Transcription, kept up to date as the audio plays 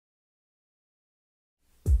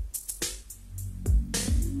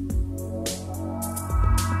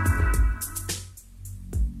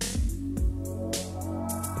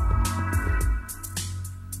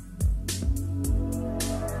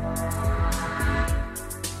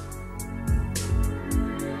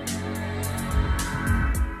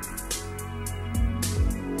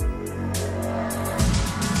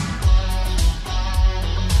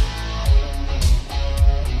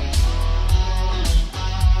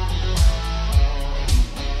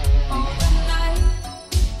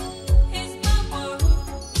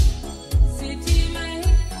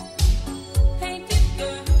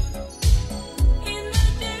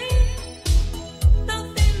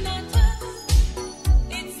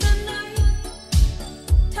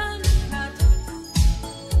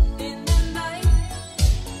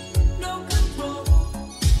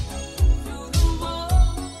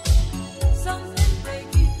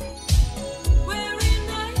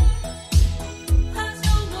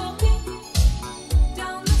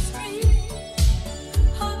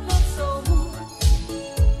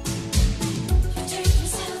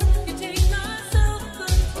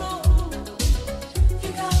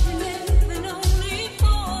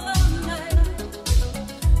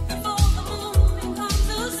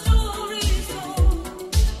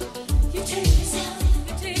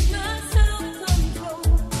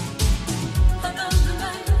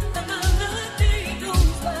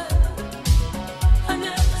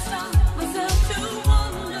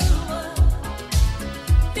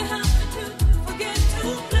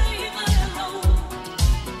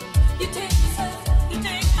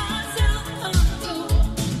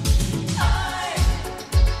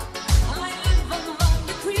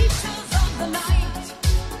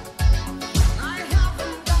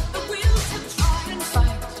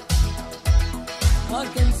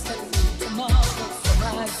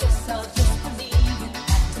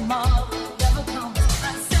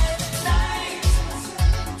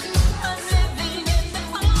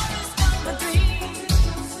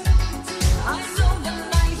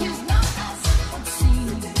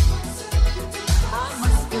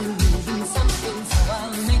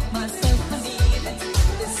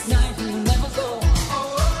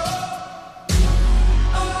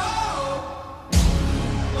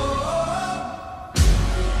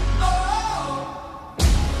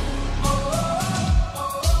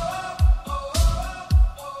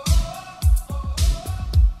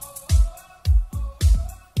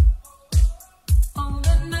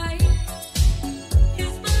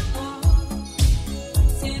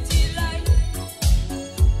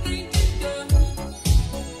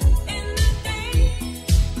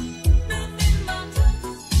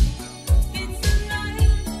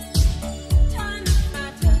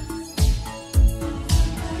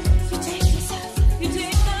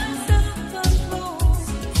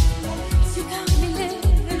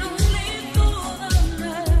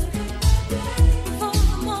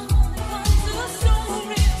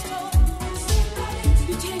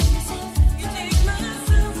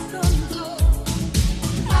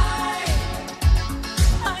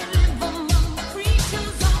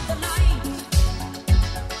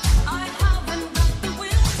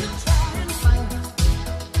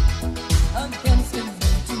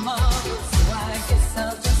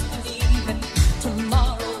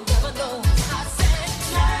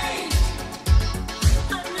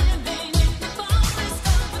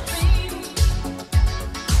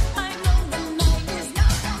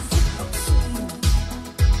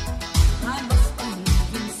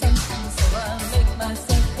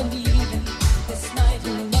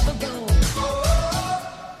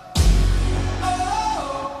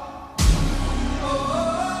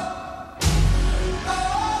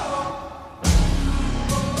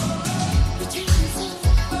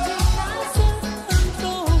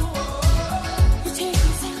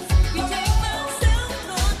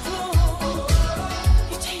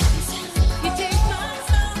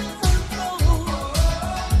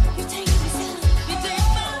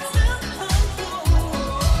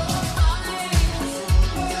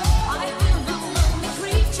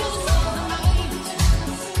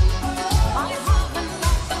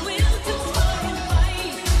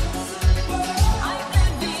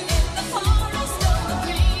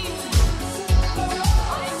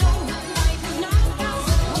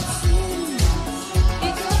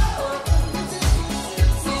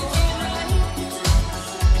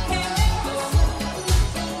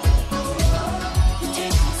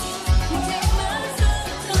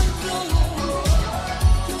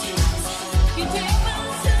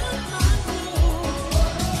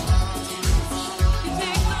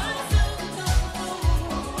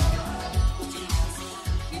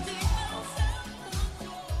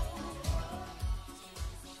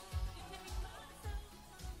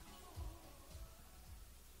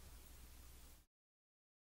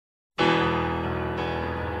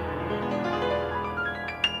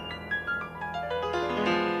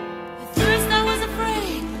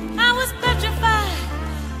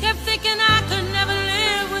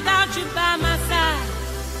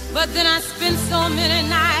But then I spent so many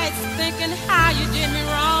nights thinking how you did me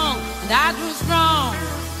wrong, and I grew strong,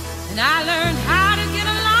 and I learned how to get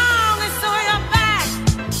along. And so you're back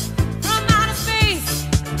from outer space.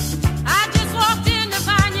 I just walked in to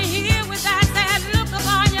find you here with that sad look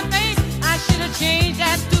upon your face. I should have changed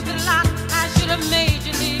that stupid lock. I should have made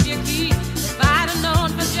you leave your key. If I'd have known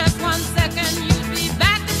for just 1 second you'd be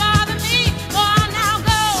back to bother me. Oh, now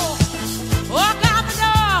go, walk out the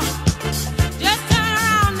door. Just turn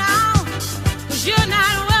around now, 'cause you're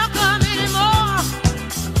not welcome anymore.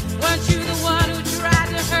 Weren't you the one who tried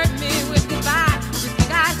to hurt me with goodbye?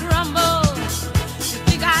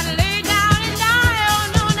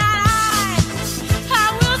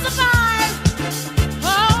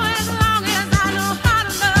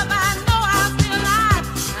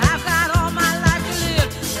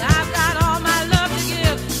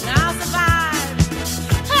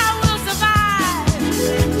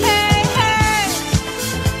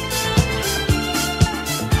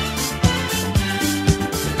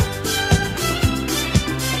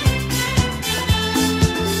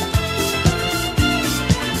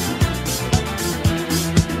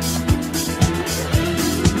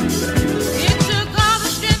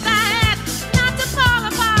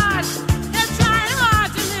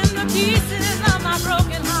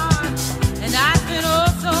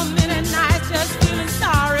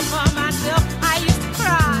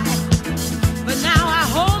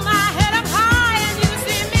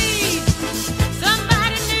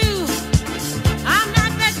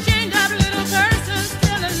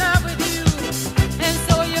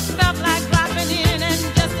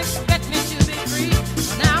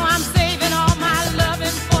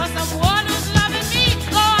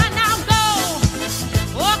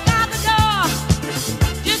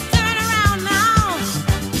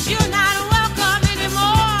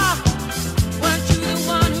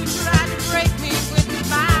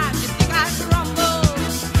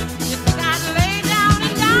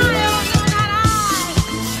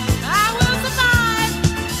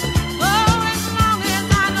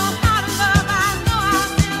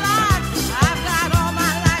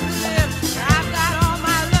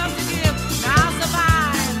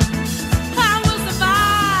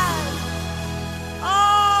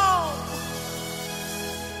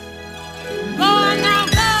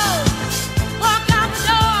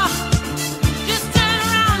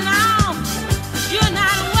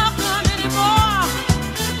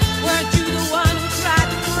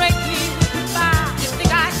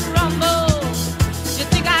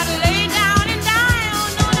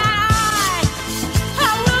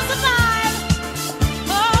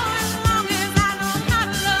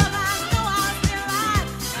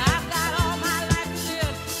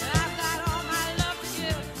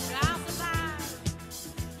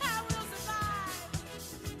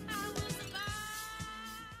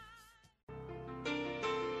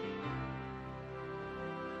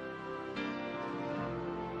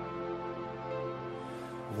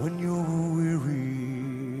 when you're weary,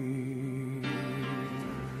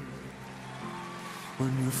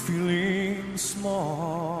 when you're feeling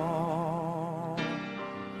small,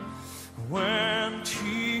 when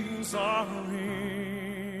tears are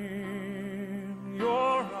in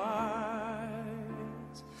your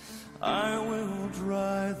eyes, I will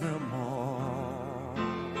dry them all.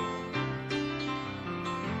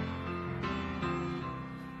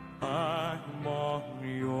 I'm on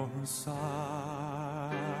your side.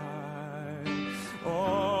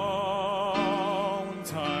 Oh, when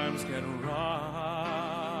times get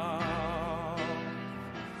rough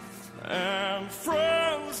and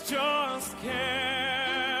friends just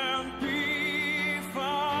can't be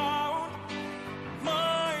found,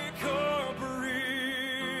 like a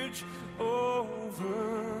bridge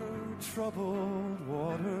over troubled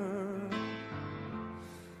water,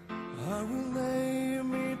 I will lay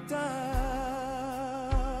me down.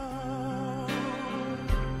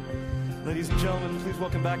 Ladies and gentlemen, please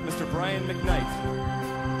welcome back Mr. Brian McKnight.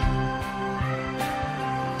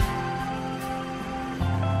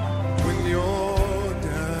 When you're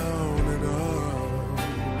down and out,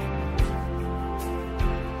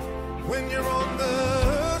 when you're on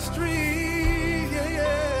the street, yeah,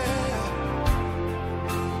 yeah,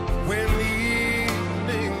 when the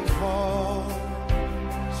evening falls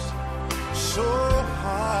so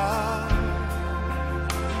hard,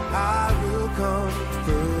 I will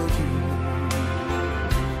comfort you.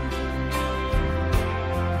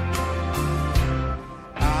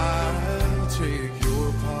 I'll take your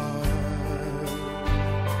part.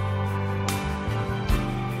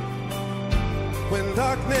 When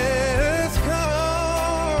darkness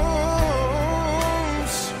comes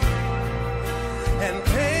and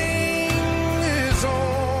pain is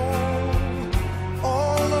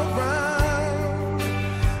all around,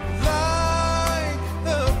 like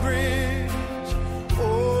the bridge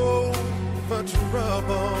over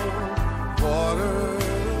troubled water,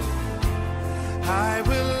 I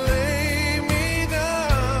will lay me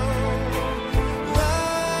down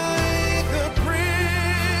like a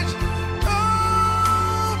bridge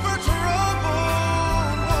over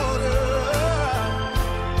troubled water.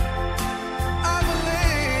 I will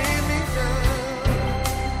lay me down,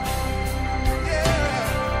 yeah.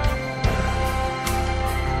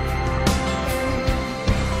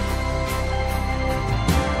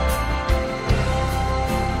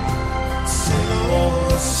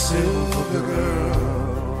 Silver, silver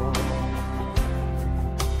girl,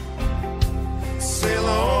 sail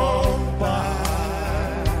on by.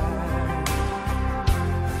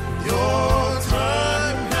 Your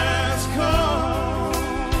time has come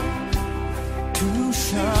to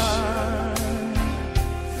shine,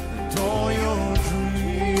 and all your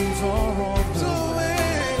dreams are on the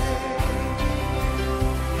way.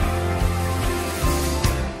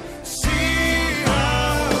 See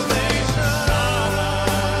how they shine.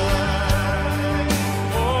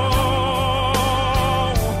 Oh,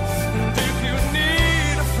 and if you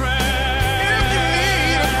need a friend,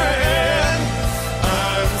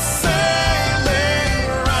 I'm sailing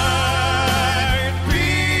right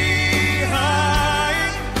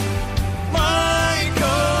behind, like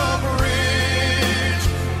a bridge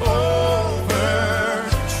over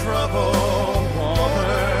troubled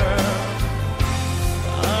water.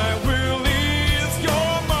 I will ease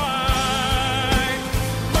your mind,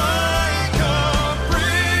 like a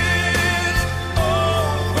bridge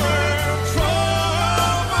over troubled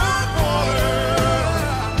water.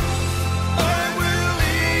 I will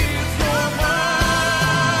ease your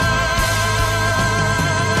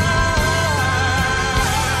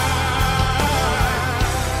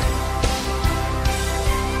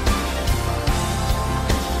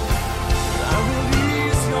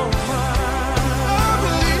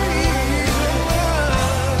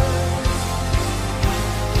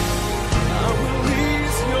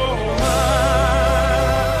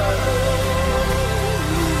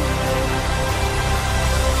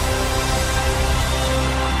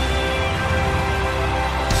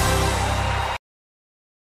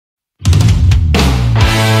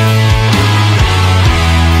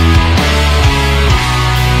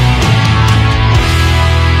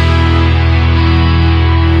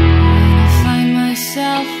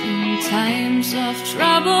times of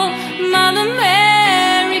trouble, Mother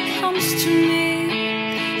Mary comes to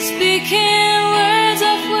me, speaking words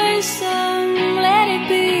of wisdom, let it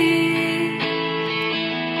be.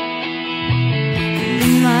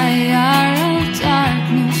 In my hour of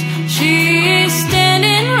darkness, she is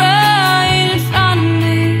standing right in front of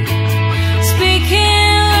me,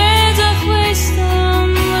 speaking words of wisdom,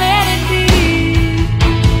 let it be.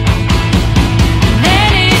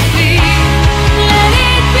 Let it be, let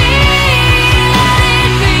it be.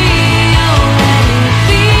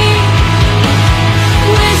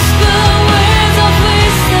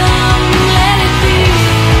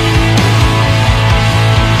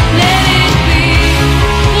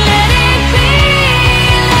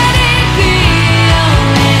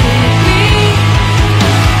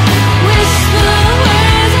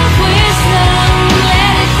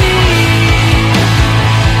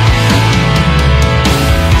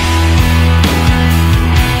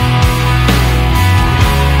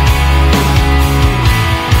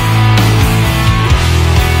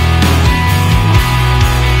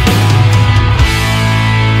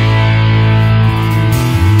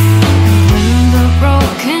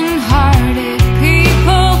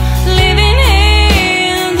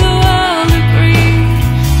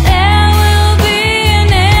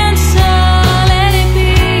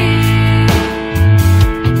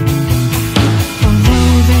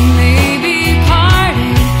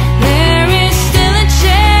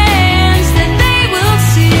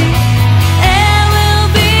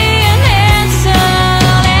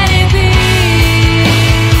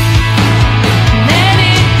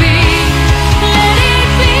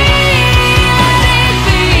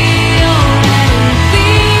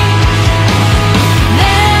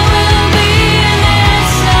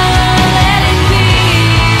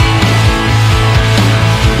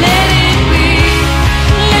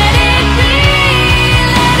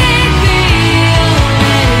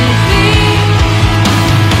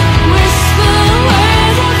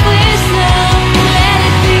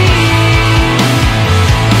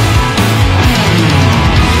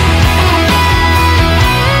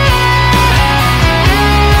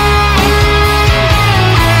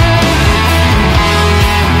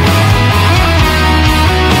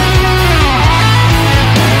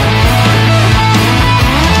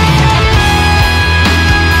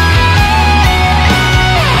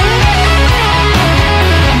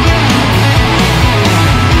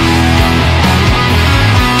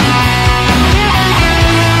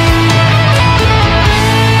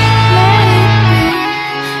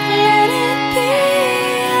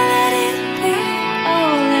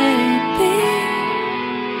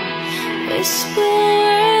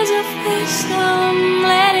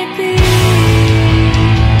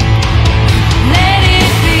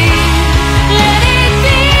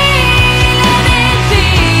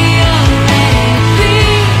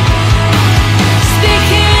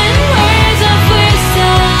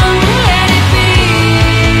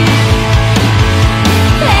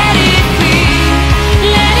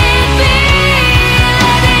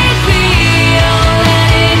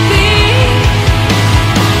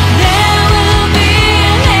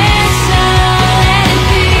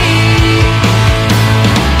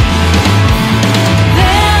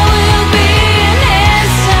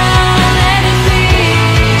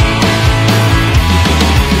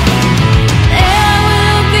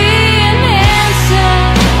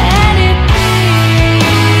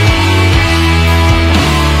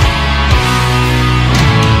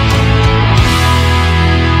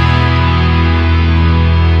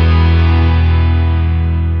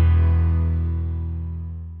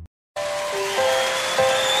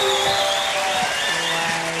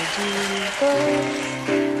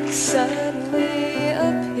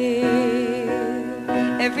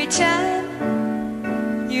 every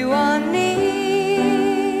time you are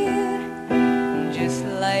near, just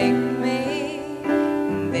like me,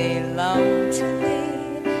 they long to be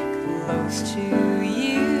close to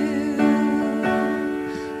you.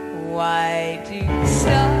 Why do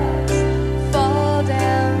stars fall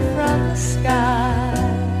down from the sky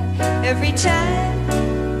every time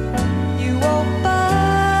you walk by?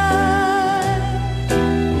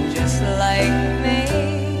 Just like me,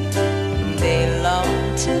 they long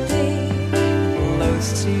to be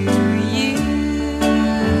close to you.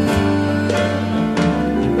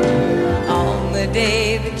 On the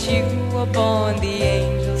day that you were born, the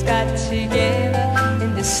angels got together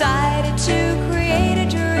and decided to create a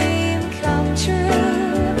dream come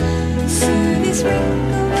true. So this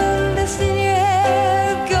sprinkle moon dust in your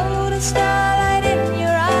hair, golden starlight in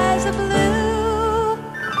your eyes of blue.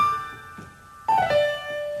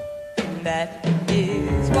 That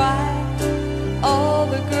is why all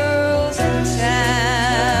the girls in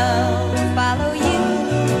town follow you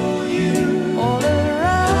all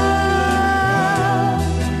around.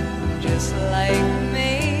 Just like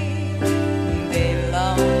me, they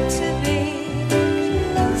long to be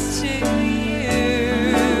close to you.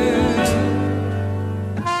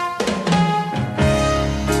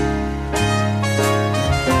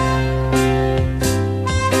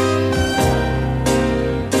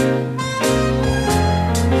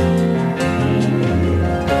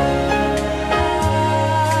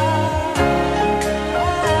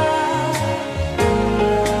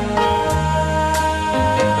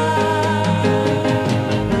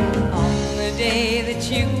 On the day that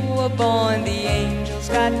you were born, the angels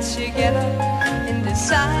got together and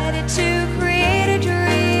decided to create a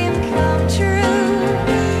dream come true.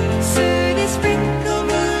 So they sprinkle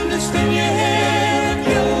moon dust in your hair,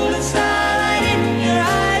 golden starlight in your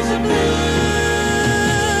eyes of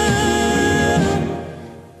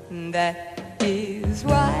blue. That is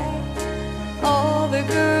why all the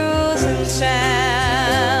girls in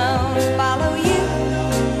town follow you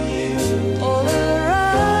all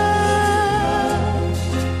around.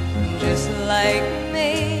 Just like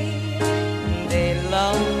me, they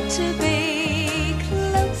long to be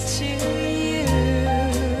close to you.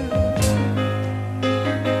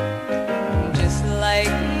 Just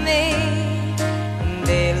like me,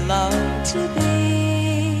 they long to be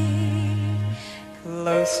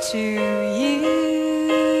close to you.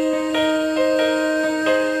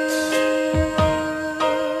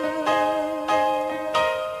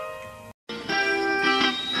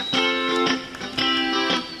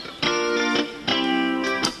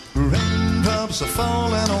 Raindrops are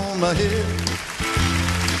falling on my head,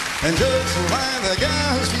 and just like the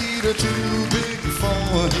guy's feet are too big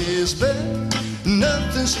for his bed,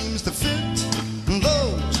 nothing seems to fit.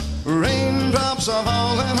 Those raindrops are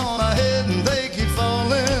falling on my head, and they keep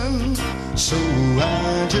falling. So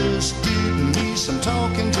I just did me some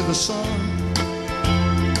talking to the sun,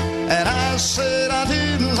 and I said I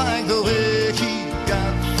didn't like the way he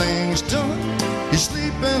got things done. He's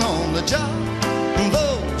sleeping on the job.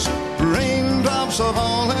 Those raindrops are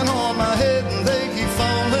falling on my head, and they keep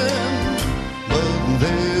falling. But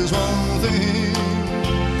there's one thing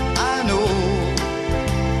I know,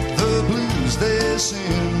 the blues they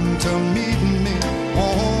sing to meet me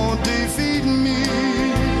won't defeat me.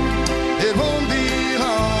 It won't be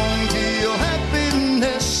long till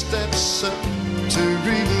happiness steps up to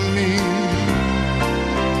greet me.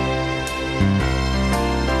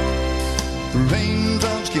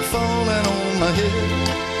 Raindrops keep falling on my head,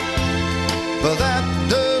 but that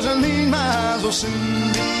doesn't mean my eyes will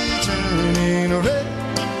soon be turning red.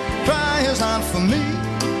 Cry is not for me,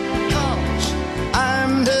 'cause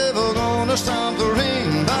I'm never gonna stop the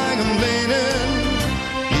rain by complaining,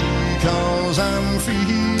 because I'm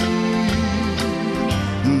free.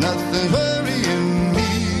 Nothing's worrying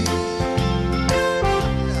me.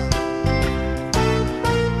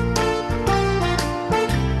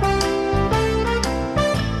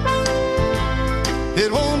 It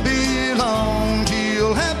won't be long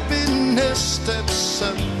till happiness steps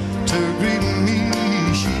up to greet me.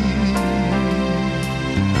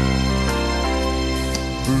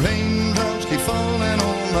 Raindrops keep falling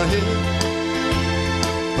on my head,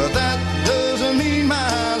 but that doesn't mean my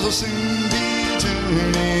eyes will soon be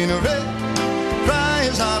turning red. Cry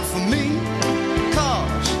is not for me,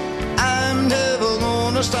 'cause I'm never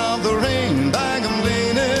gonna stop the rain by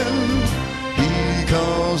complaining,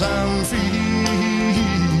 because I'm free.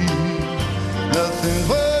 Nothing's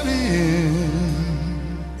worrying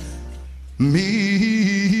me.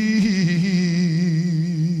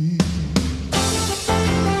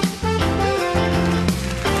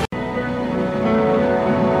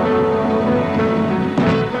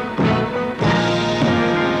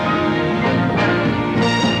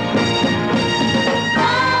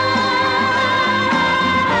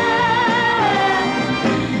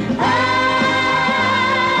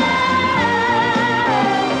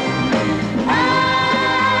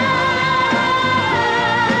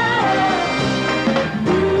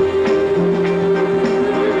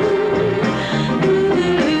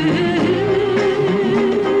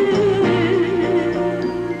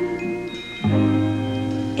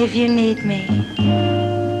 If you need me,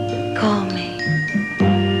 call me.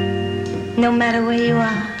 No matter where you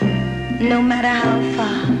are, no matter how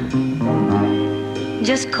far,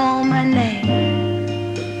 just call my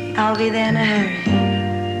name. I'll be there in a hurry.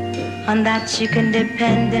 On that you can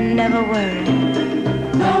depend and never worry.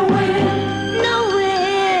 No wind, no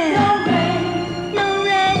wind, no rain, no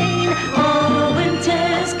rain. Oh,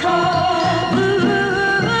 winter's cold.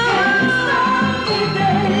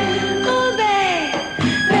 Oh,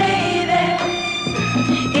 baby,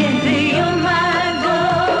 if you're my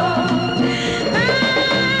gold.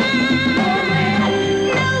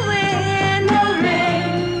 No wind, no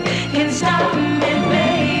rain can stop me,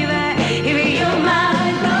 baby, if you're my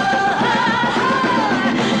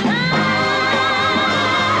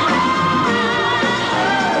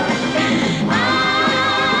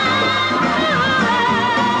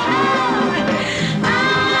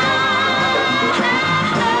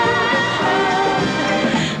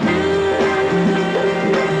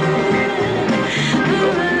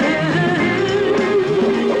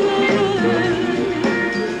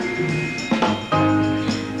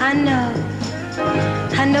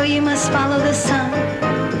I know you must follow the sun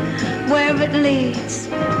wherever it leads.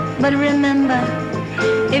 But remember,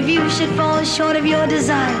 if you should fall short of your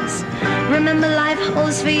desires, remember life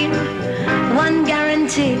holds for you one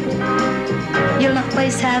guarantee: you'll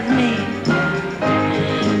always have me.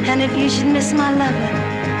 And if you should miss my loving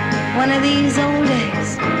one of these old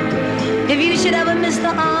days, if you should ever miss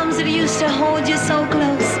the arms that used to hold you so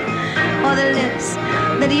close, or the lips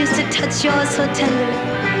that used to touch yours so tenderly,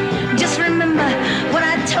 just remember what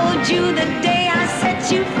I told you the day I set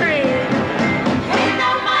you free. Ain't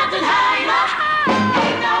no mountain high enough,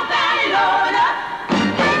 ain't no valley low enough,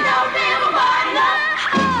 ain't no river wide enough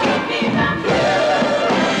to keep me from you.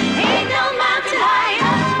 Ain't no mountain high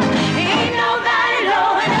enough, ain't no valley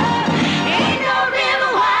low enough, ain't no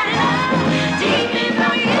river wide enough to keep me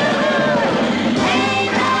from you.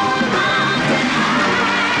 Ain't no mountain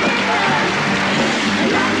high enough,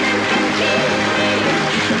 nothing can keep me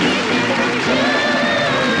from you.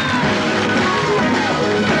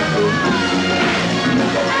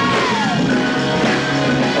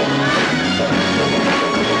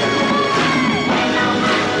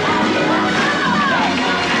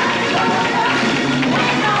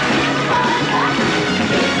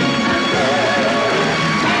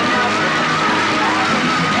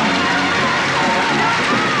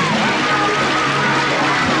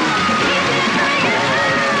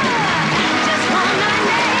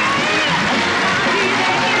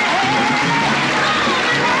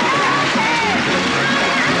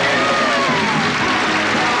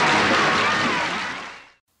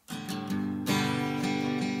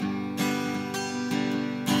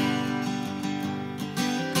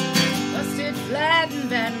 Flat in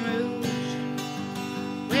Baton Rouge,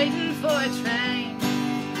 waiting for a train,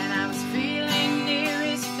 and I was feeling near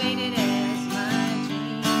as faded as my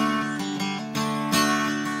dreams.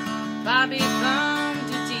 Bobby thumbed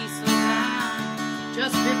to Diesel Town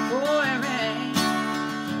just before it rained,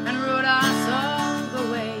 and rode us all the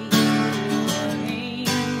way to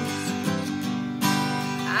Orleans.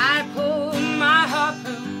 I pulled my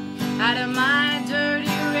harpoon out of my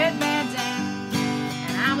dirty red bandana,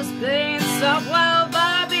 and I was playing soft while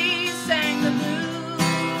Bobby sang the blues.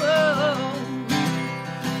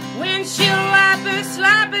 Windshield wipers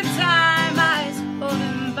slapping time, I was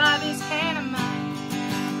holding Bobby's hand in mine.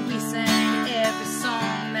 We sang every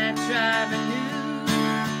song that driver knew.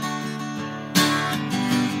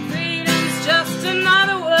 Freedom's just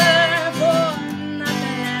another word for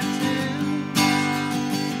nothing left to lose.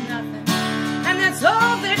 Nothing, and that's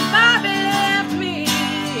all that Bobby left me.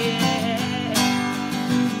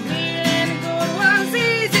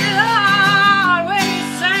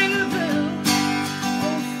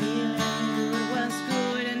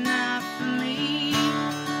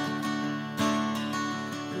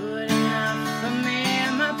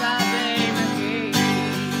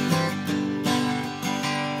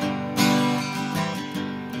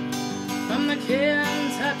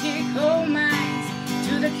 Kentucky coal mines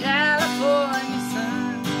to the California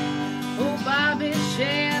sun, oh, Bobby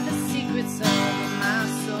shared the secrets of my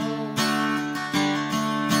soul.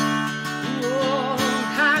 Oh,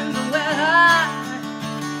 kinds of weather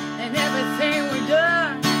and everything we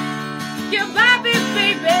done, yeah, Bobby,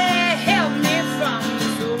 baby, held me from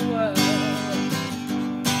this world.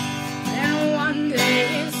 Then one day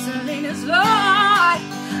in Selena's Lord,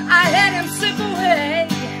 I let him slip away.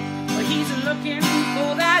 He's looking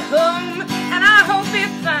for that home, and I hope he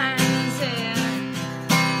finds it.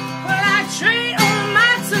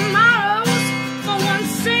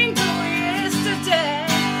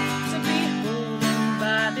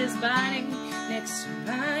 body next to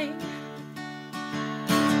mine.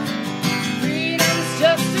 Freedom's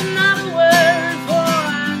just another word for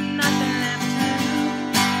nothing left to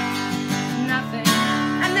lose. Nothing,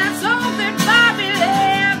 and that's all that Bobby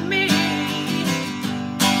left me.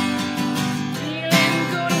 Feeling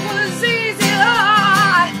good was easy,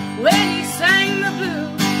 Lord, when he sang the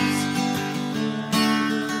blues.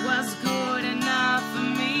 Good was good enough for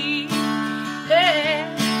me, yeah.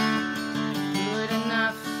 Good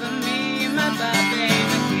enough for me, my Bobby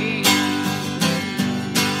McGee.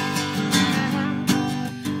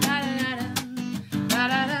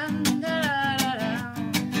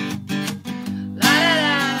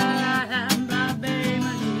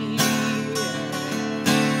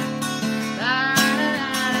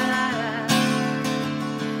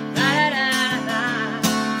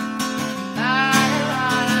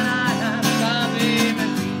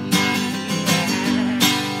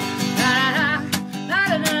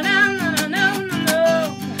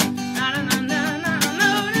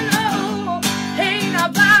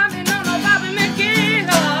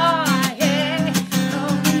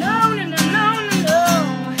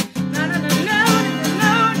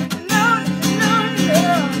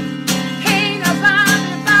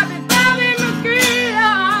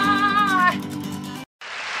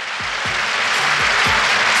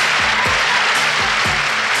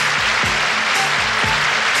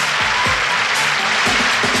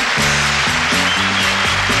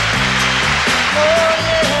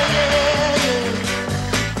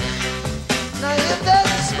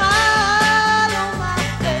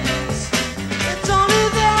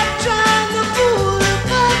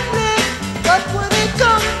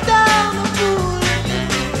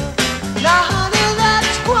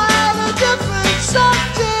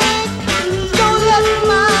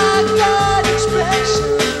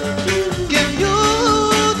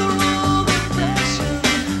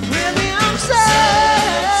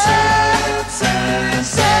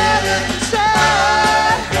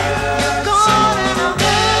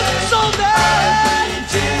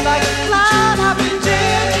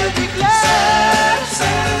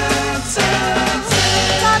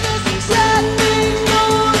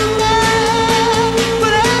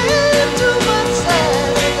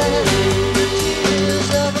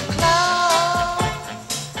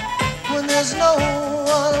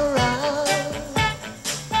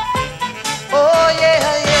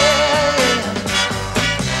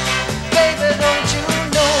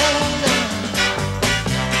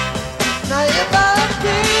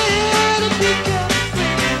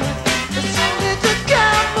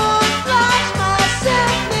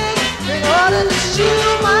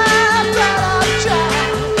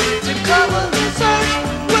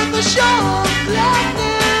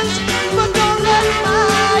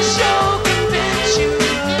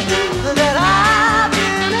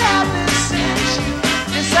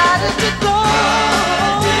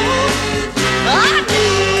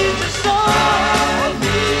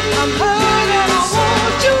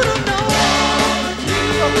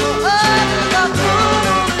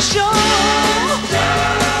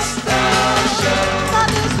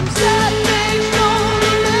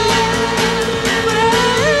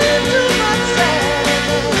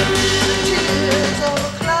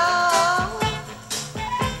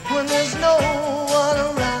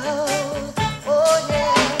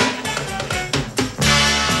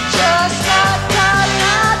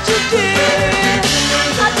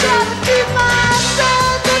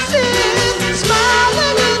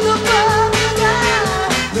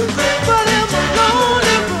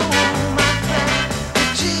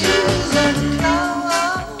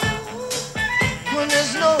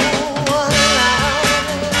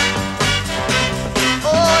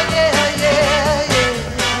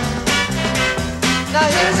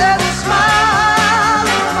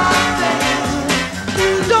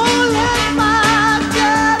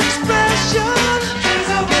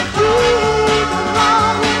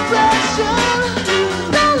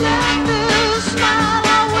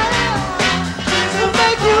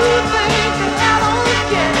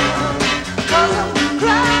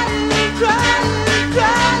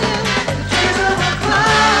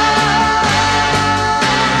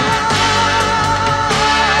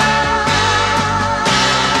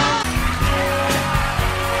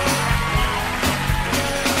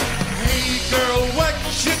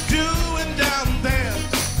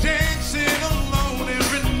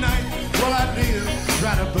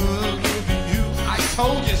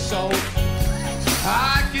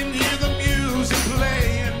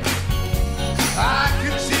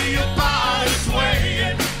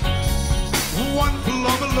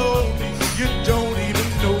 You don't even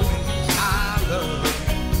know me. I love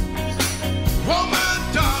you. Oh, my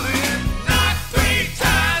darling.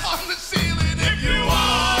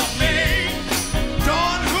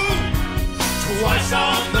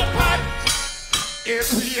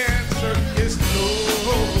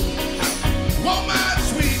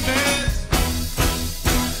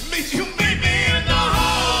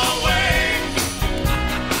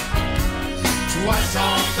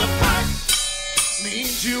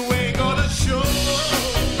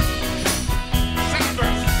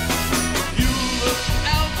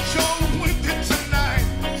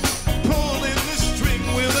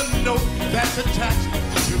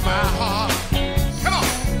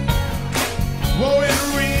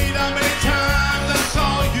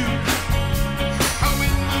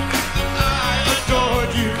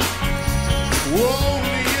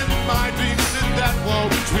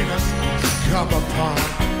 come apart.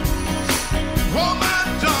 Oh, my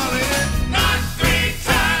darling, not 3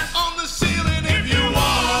 times on the ceiling if you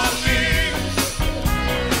want me.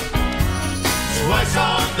 Twice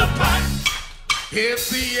on the pipe if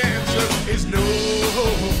the answer is no.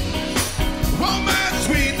 Oh, my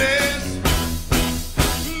sweetness,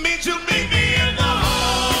 meet you meet me in the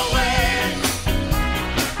hallway.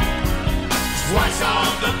 Twice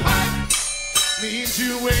on the pipe means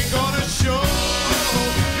you ain't gonna show.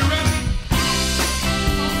 You ready?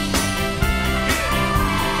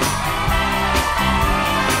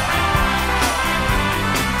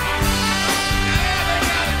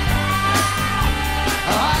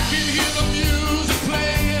 I can hear the music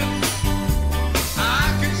playing. I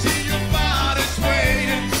can see your body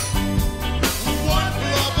swaying. One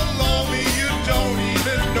love below me, you don't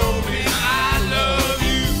even know me. I love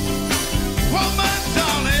you. Oh, my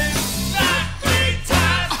darling, not 3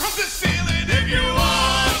 times on the ceiling if you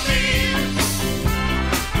want me.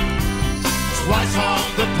 Twice on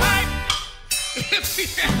the pipe if the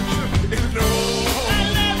answer is no. I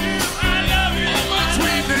love you, I love you. Oh, my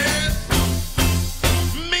sweetness,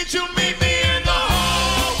 meet me in the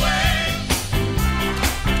hallway.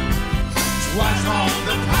 Twice on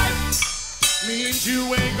the pipe means you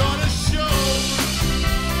ain't gonna show.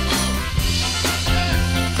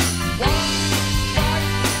 One, five,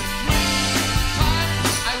 3 times.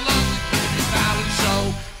 I love you, darling, so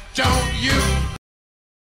don't you?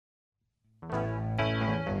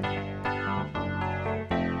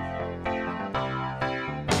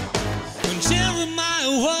 When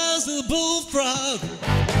Jeremiah was a bullfrog,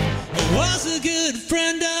 was a good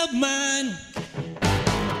friend of mine.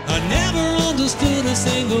 I never understood a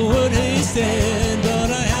single word he said,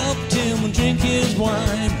 but I helped him drink his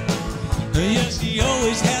wine. Yes, he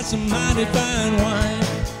always had some mighty fine wine.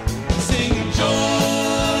 Singing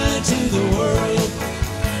joy to the world,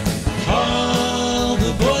 all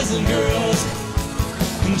the boys and girls.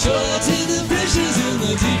 Joy to the fishes in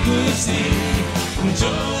the deep blue sea.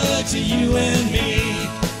 Joy to you and me.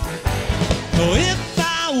 Oh, if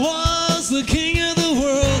I was the king of the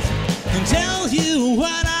world and tell you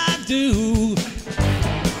what I do,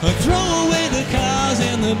 I'd throw away the cars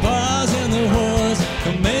and the bars and the whores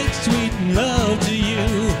and make sweet love to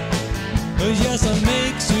you. Oh, yes, I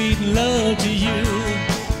make sweet love to you.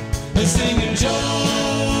 Singing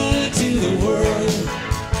joy to the world,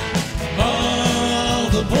 all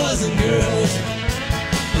the boys and girls.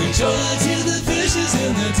 Joy to the fishes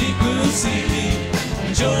in the deep blue sea.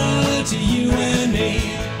 Joy to you and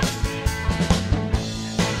me.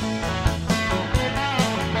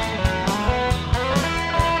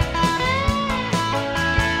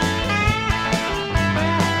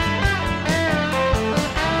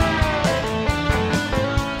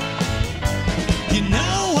 You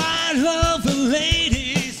know I love the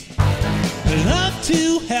ladies. I love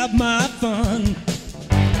to have my fun.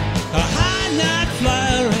 A high night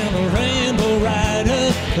flyer and a rainbow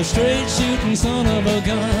rider, a straight shooting son of a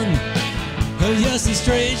gun. Oh, yes, a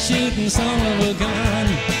straight shooting son of a gun.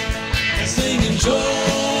 Singing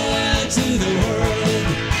joy to the world,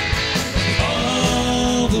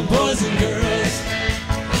 all the boys and girls.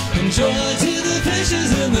 And joy to the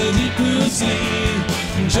fishes in the deep blue sea.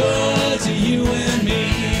 And joy to you and me.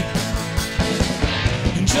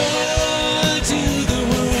 And joy to the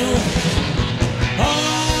world,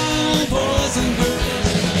 all boys and girls.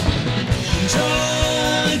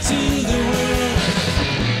 Joy to the world,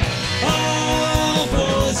 all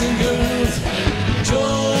boys and girls.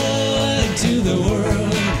 Joy to the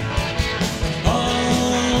world,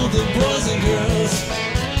 all the boys and girls.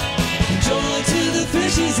 Joy to the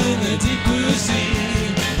fishes in the deep blue sea.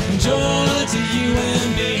 Joy to you and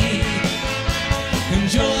me. And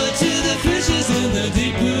joy to the fishes in the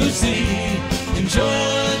deep blue sea. And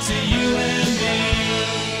joy to you and me.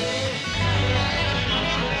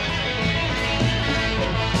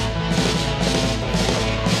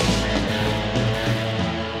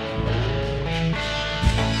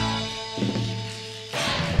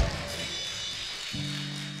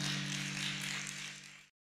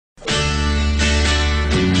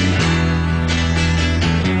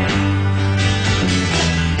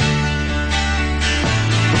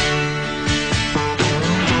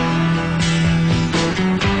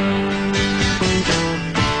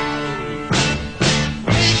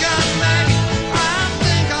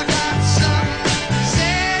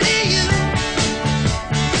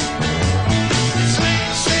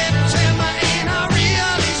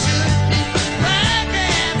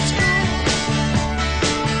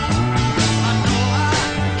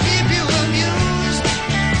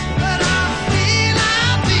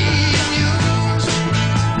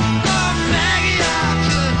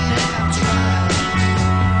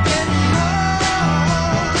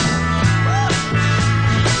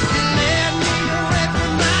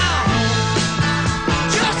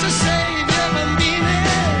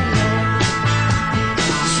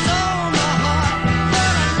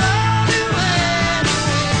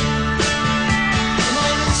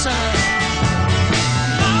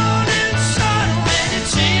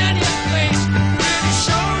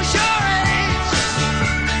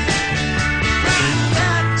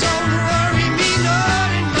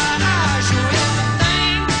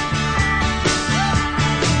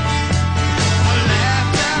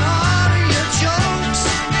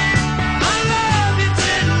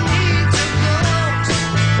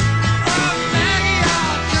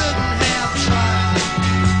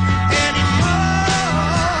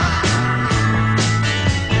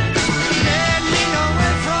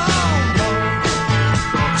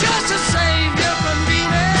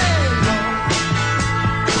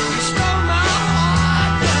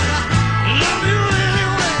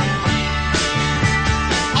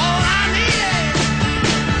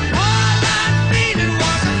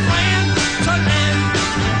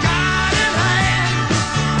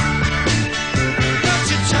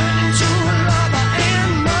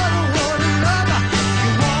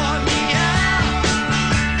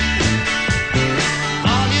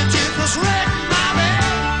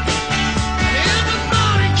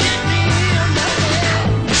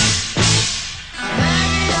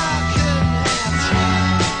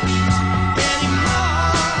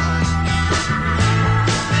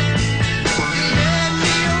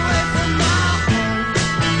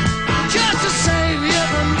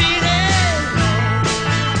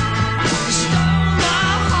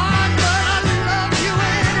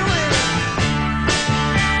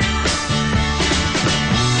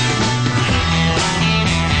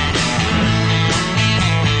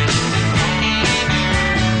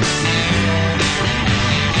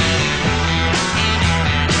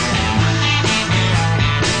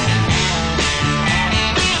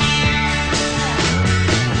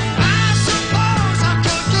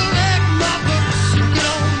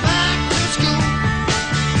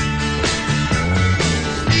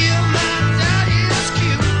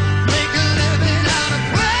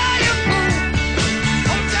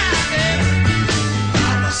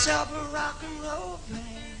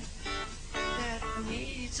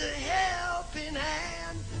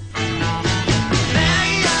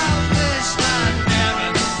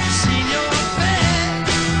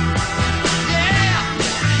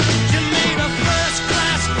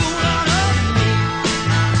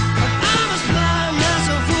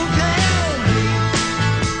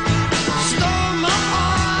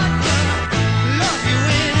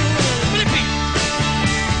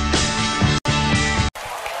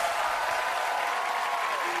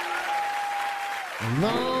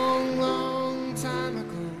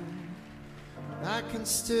 can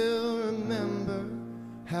still remember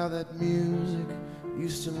how that music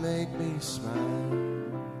used to make me smile.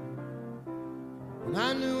 And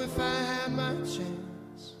I knew if I had my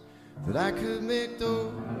chance that I could make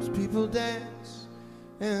those people dance,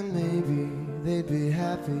 and maybe they'd be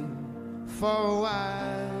happy for a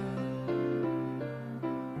while.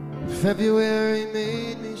 February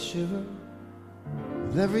made me shiver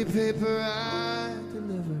with every paper I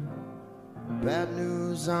delivered. Bad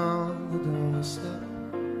news on the doorstep.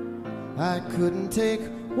 I couldn't take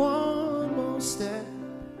one more step.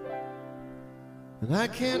 And I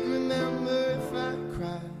can't remember if I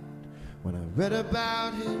cried when I read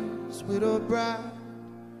about his widowed bride.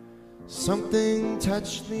 Something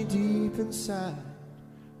touched me deep inside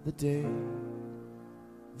the day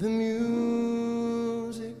the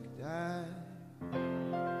music died.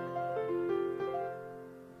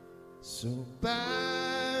 So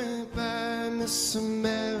bye bye, Miss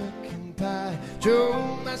American Pie.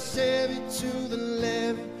 Drove my Chevy to the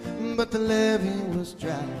levee, but the levee was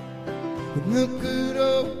dry. And the good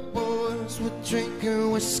old boys were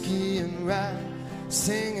drinking whiskey and rye,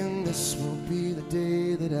 singing, this will be the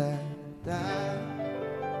day that I die.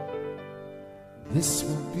 This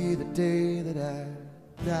will be the day that I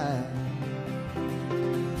die.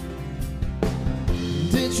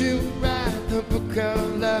 Did you write the book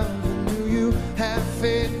of love? And do you have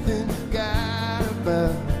faith in God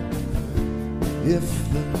above? If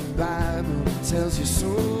the Bible tells you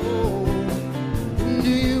so, and do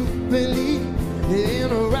you believe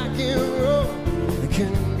in a rock and roll?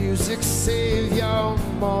 Can music save your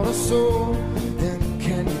mortal soul? And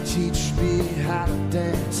can you teach me how to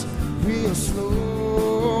dance real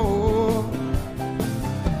slow?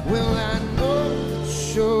 Well, I know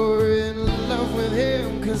that you're in love with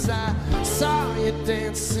him, 'cause I saw you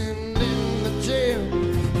dancing in the gym.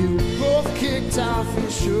 You both kicked off your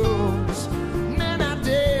shoes. Man, I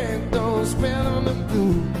dig those rhythm and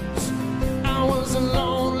blues. I was a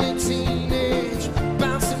lonely teenage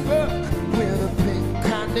bouncing buck with a pink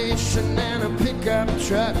carnation and a pickup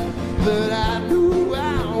truck, but I knew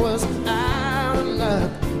I was out of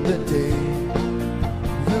luck the day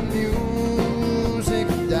the music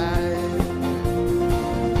died.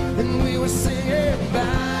 And we were singing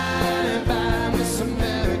bye bye, Miss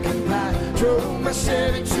American Pie. Drove my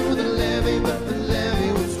Chevy to the levee, but the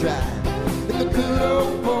levee was dry. And the good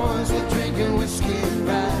old boys were drinking whiskey and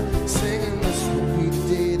rye, singing, this will be the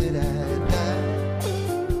day that I die.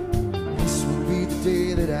 This will be the day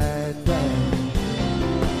that I die.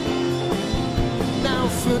 Now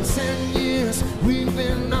for 10 years we've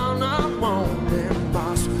been on our own, and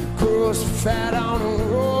moss grows fat on a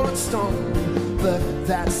rolling stone. But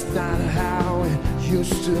that's not how it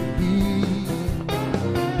used to be.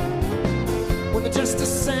 When the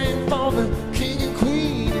justice sang for the king and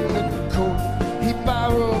queen in the court he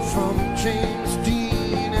borrowed from James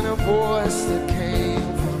Dean, and a voice that came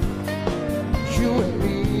from you and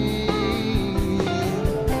me.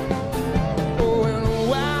 Oh, and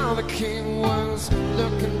while the king was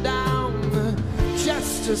looking down, the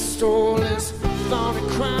justice stole his thorny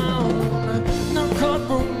crown. No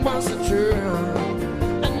courtroom was adjourned,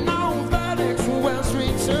 and no verdict was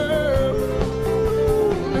returned.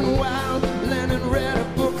 And while Lennon read a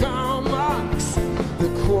book on Marx, the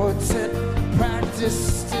quartet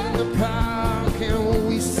practiced in the park, and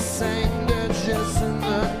we sang dirges in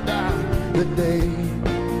the dark the day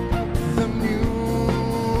the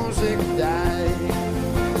music died.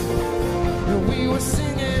 And we were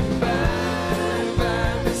singing bye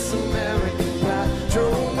bye, Miss American Pie.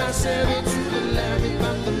 Drove my Chevy to the levee,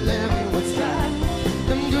 but the levee was dry.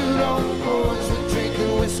 Them good old boys were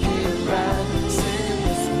drinking whiskey and rye, singing,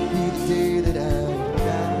 this will be the day that I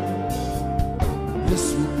die. This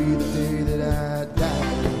will be the day that I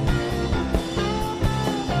die.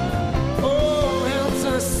 Oh,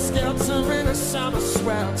 helter skelter in a summer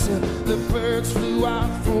swelter, the birds flew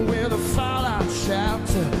out from where the fallout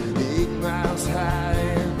shelter. 8 miles high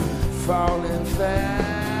and falling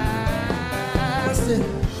fast.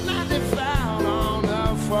 95 on the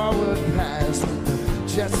forward pass, with the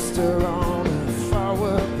jester on the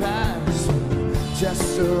forward pass, with the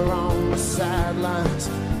jester on the sidelines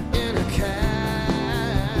in a cast.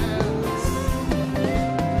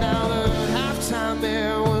 Now the halftime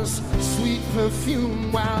air was sweet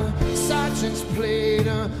perfume, while the sergeants played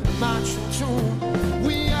a marching tune.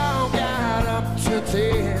 We all got up to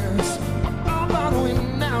dance, oh, but we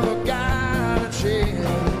never got a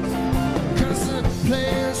chance, 'cause the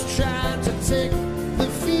players tried to take the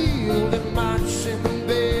field, and marching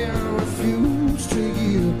band refused to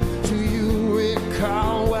yield. Do you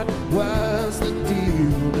recall what was the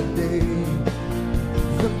deal today?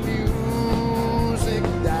 The music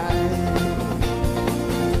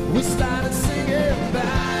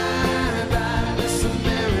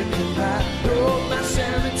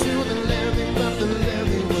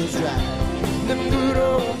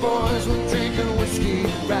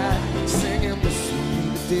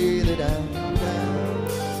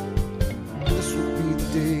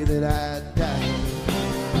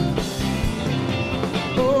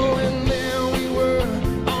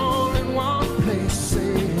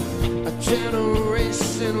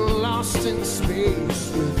lost in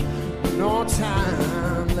space with no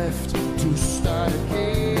time left to start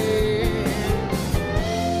again.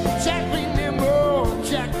 Jack be nimble,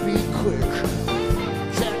 Jack be quick,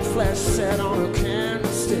 Jack flash set on a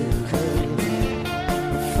candlestick.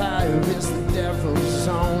 Fire is the devil's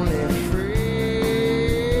only friend.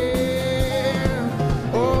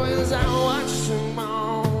 Oh, as I watched him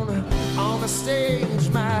on the stage,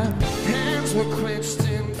 my hands were clenched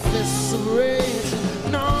in fists of rage.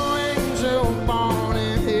 No angel born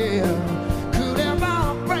in hell could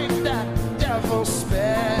ever break that devil's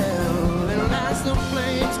spell. And as the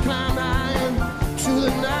flames climbed high to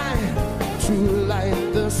the night to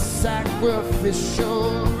light the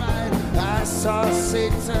sacrificial rite, I saw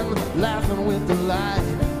Satan laughing with the light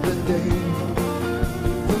the day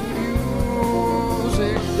the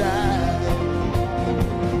music died.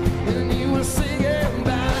 And he was singing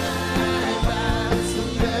bye, bye, it's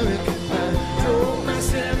American night. Drove my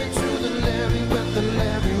Chevy to the levee, but the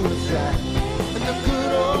levee was dry. And the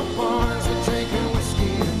good old boys were drinking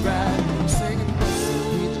whiskey and rye, singing this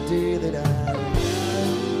will be the day that I die. This will be the day that I die.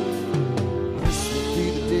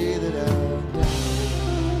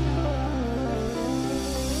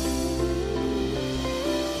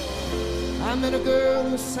 I met a girl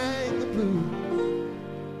who sang the blues,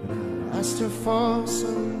 and I asked her for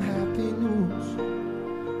some happy news,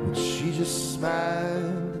 but she just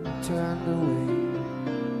smiled and turned away.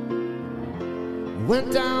 I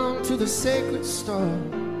went down to the sacred store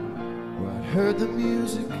where I'd heard the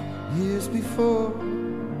music years before,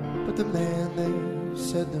 but the man there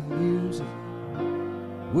said the music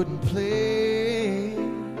wouldn't play.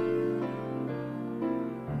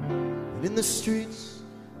 And in the streets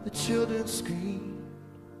the children screamed,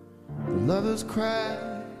 the lovers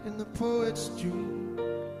cried, and the poets dreamed,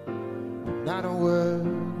 but not a word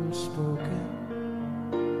was spoken.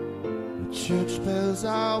 The church bells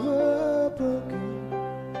all were broken,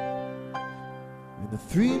 and the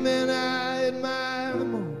three men I admire the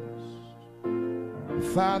most, the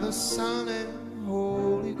Father, Son, and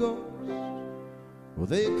Holy Ghost, well,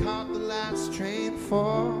 they caught the last train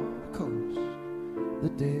for the coast the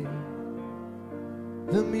day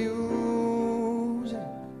the music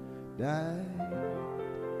died.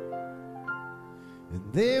 And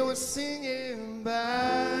they were singing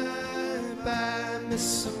bye, bye,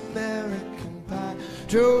 Miss American Pie.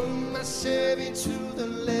 Drove my Chevy to the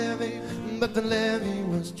levee, but the levee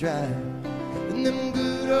was dry. And them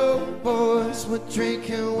good old boys were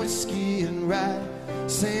drinking whiskey and rye,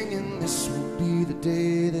 singing this will be the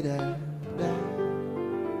day that I die.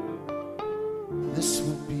 This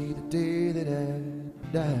will be the day that I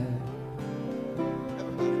die.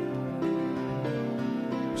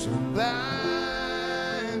 So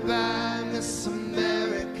bye, bye, Miss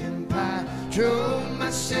American Pie. Drove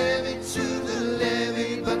my Chevy to the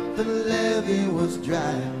levee, but the levee was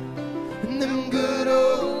dry. And them good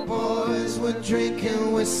old boys were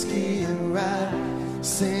drinking whiskey and rye,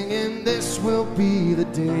 singing this will be the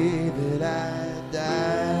day that I die.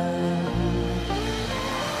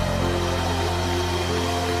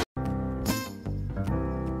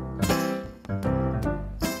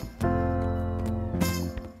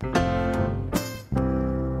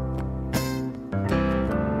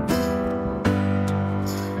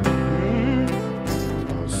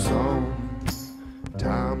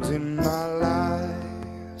 In my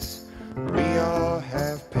lives, we all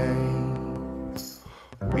have pain,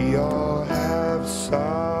 we all have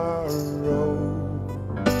sorrow,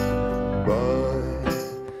 but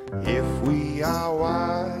if we are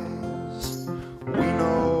wise, we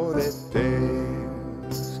know that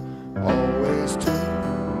there's always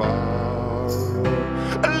tomorrow.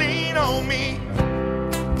 Lean on me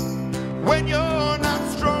when you're not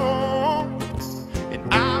strong, and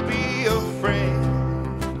I'll be a friend.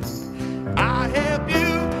 I help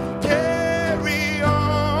you carry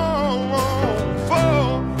on,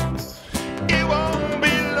 for it won't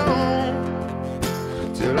be long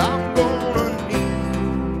till I'm gonna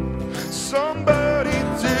need somebody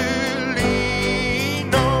to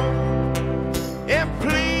lean on. And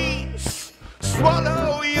please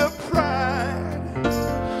swallow your pride.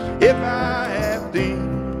 If I have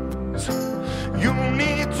things you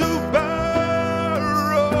need to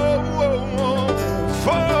borrow,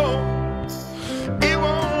 for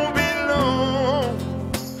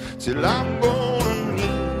till I'm gonna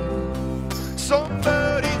need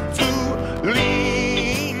somebody to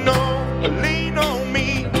lean on me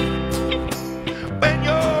when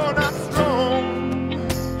you're not strong,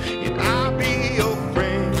 and I'll be your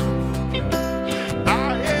friend.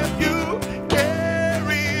 I'll help you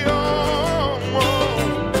carry on.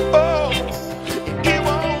 Oh, it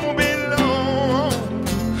won't be long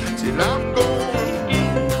till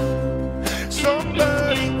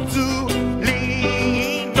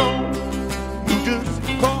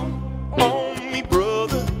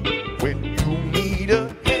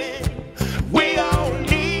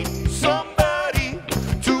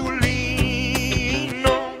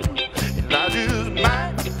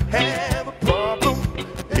have a problem,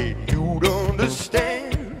 and you'd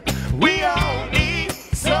understand. We all need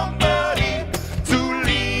somebody to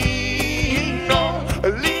lean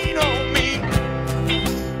on me.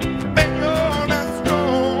 When you're not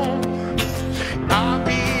strong, I'll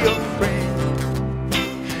be a friend.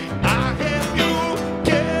 I'll help you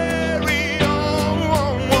carry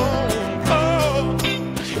on. Oh,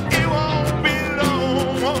 it won't be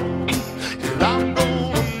long till I'm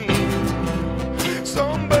gonna need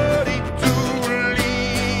somebody to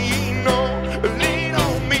lean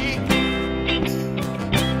on me.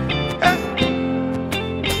 Hey.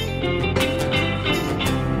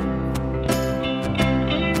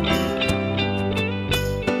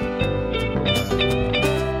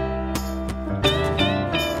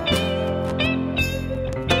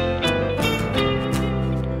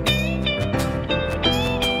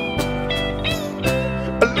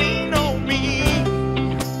 Lean on me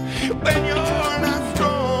when you're not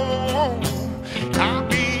strong. I'll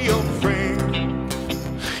be your friend.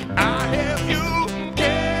 I'll help you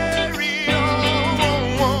carry on.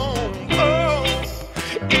 Oh,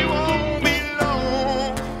 it won't be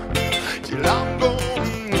long till I'm gonna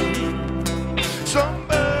need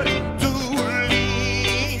somebody to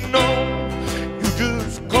lean on. You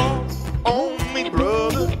just call on me,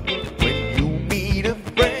 brother, when you need a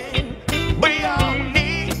friend. We all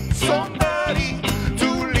need somebody to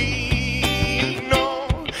lean on.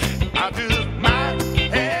 I just might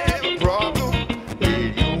have a problem,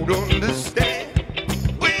 and you'd understand.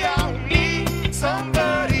 We all need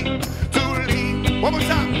somebody to lean. One more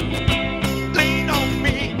time. Lean on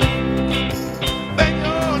me when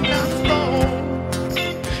you're not strong.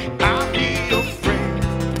 I'll be your friend.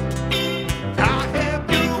 I'll help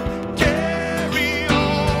you carry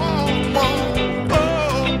on. Oh,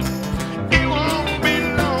 it won't be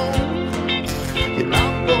long till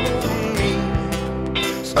I'm gonna need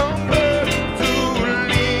somebody to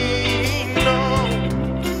lean on.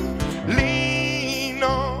 Lean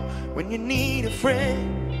on when you need a friend.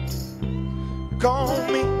 Call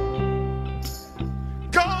me.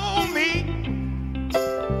 Call me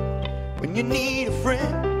when you need a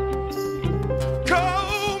friend.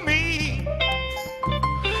 Call me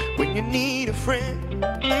when you need a friend.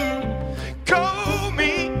 Call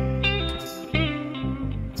me.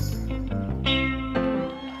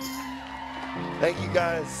 Thank you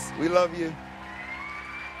guys. We love you.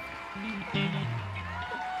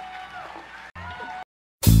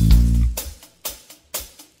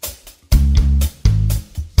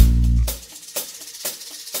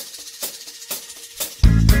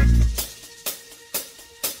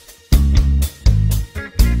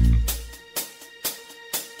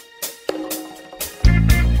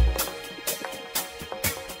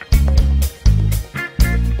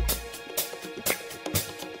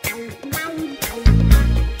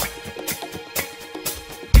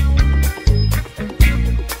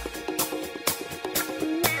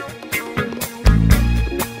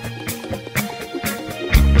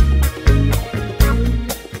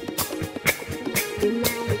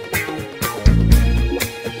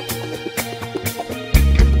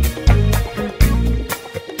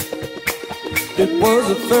 It was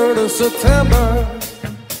the 3rd of September,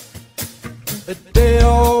 a day I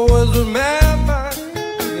always remember.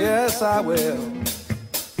 Yes, I will.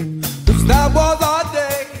 'Cause that was our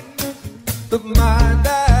day that my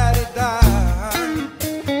daddy died.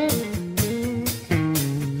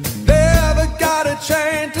 Never got a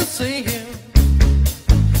chance to see him.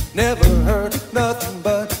 Never heard nothing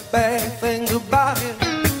but bad things about him.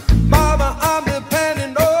 Mama, I'm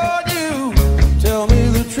depending on you. Tell me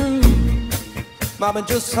the truth. Mama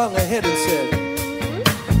just hung her head and said,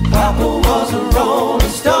 Papa was a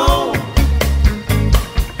rolling stone.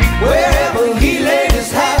 Wherever he laid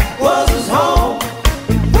his hat was his home.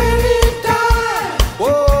 And when he died,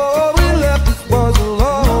 whoa, we left his boys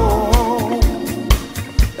alone.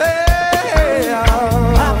 Hey,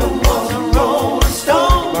 Papa was a rolling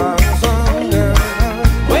stone. My son, yeah.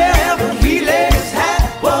 Wherever he laid his hat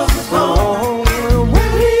was his home. And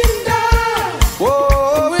when he died,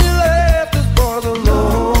 whoa, we left his boys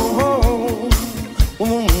alone.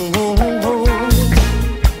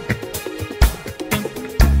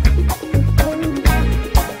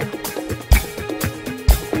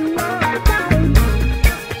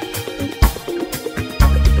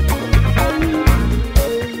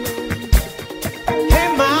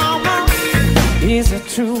 Is it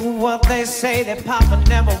true what they say that Papa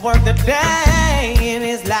never worked a day in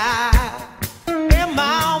his life? Hey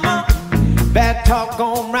mama, bad talk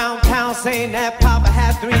going round town saying that Papa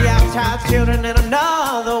had 3 outside children and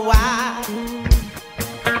another wife.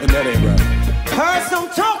 And that ain't right. Heard some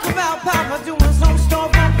talk about Papa doing some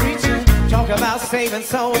storefront preaching saving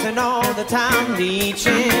souls and all the time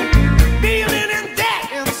reaching, dealing in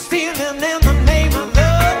debt and stealing in the name of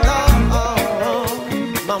love.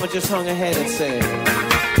 Mama just hung her head and said,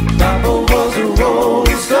 Papa was a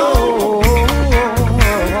rolling stone.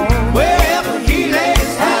 Wherever he laid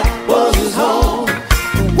his hat was his home.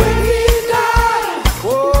 When he died,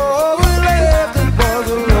 oh, we left his boys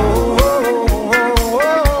alone.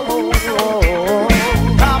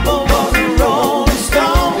 Papa was a rolling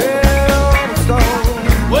stone. Yeah, stone.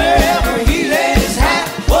 Wherever he laid his hat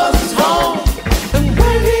was his home. And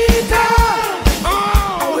when he died,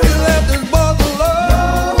 oh, he left his boys alone.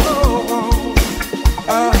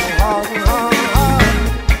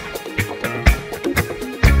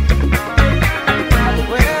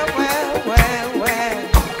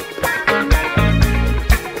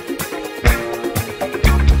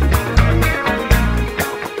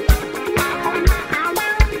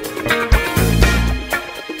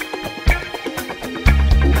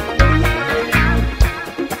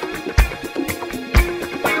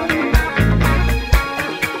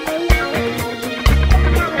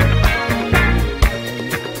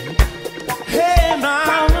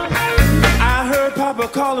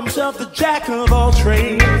 Call himself the jack of all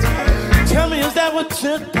trades. Tell me, is that what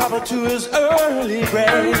took Papa to his early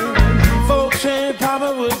grave? Folks say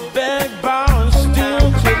Papa would beg, borrow, and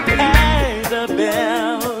steal to pay the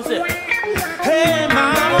bills. Hey,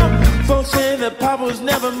 Mama, folks say that Papa was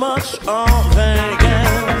never much on thinking.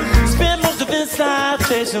 Spent most of his life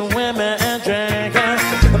chasing women and drinking.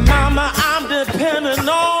 Mama, I'm depending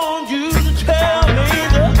on you to tell me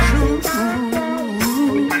the truth.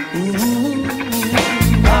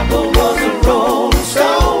 Papa was a rolling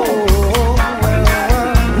stone.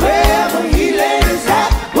 Wherever he laid his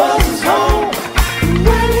hat was his home.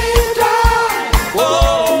 When he died,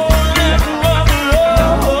 oh, that was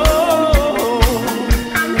alone.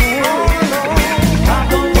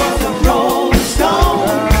 Papa was a rolling stone.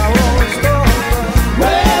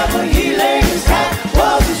 Wherever he laid his hat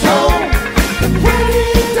was his home. When he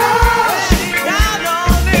died,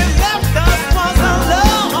 all he left us was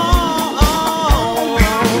alone.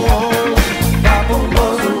 Papa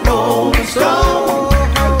was a rolling stone.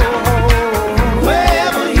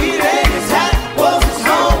 Wherever he laid his hat was his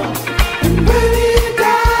home. And when he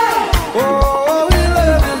died, oh, he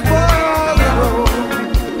left his boys alone.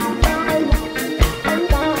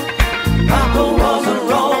 Papa was a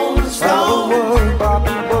rolling stone.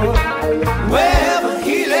 Wherever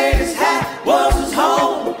he laid his hat was his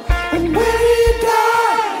home. And when he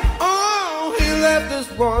died, oh, he left his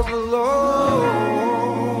boys alone.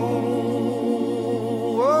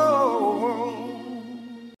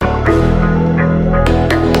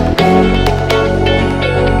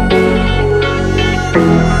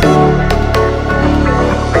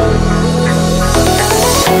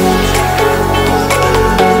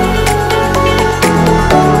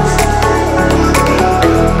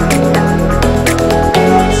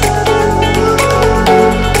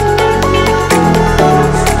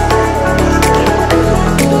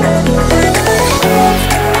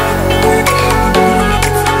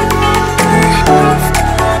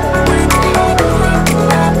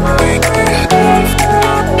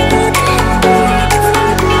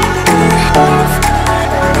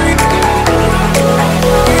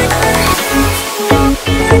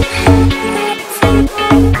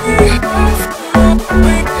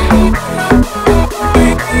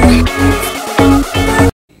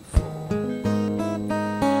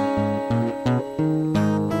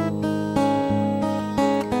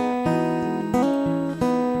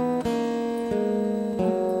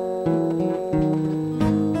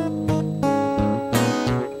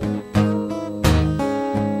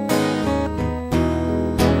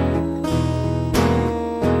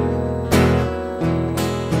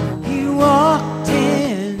 He walked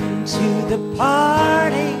into the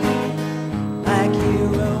party like you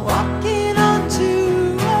were walking onto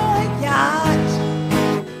a yacht.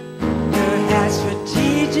 Your hair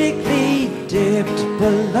strategically dipped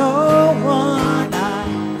below one eye.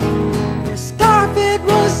 Your scarf, it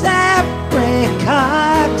was apricot.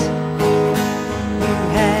 You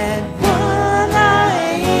had one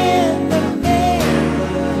eye in the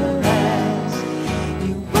mirror as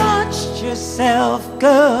you watched yourself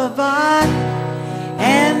go by.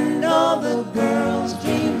 And all the girls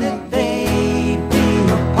dreamed that they'd be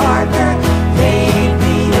a partner. They'd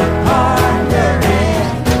be a partner,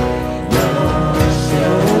 and you're so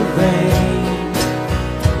vain.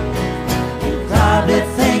 You probably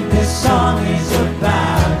think this song is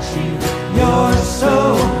about you. You're so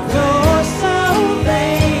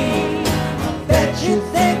vain. I bet you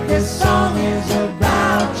think this song is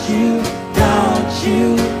about you. Don't you,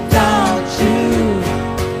 don't you?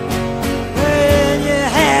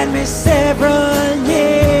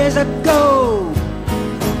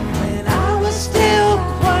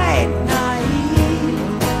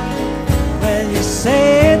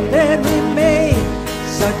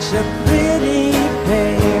 such a pretty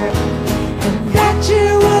pair, and that you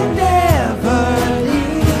would never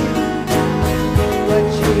leave, but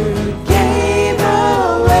you gave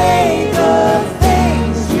away the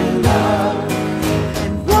things you love,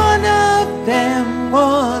 and one of them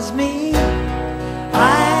was me.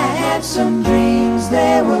 I had some dreams,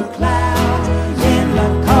 there were clouds in my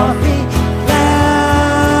coffee.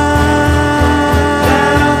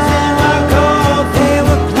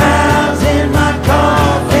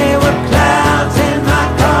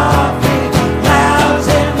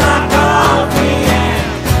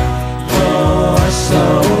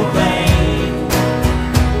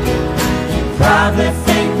 Probably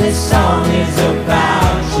think this song is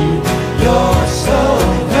about you. You're so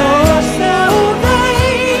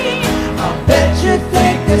vain. I bet you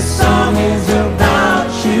think this song is about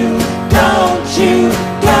you. Don't you,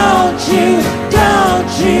 don't you,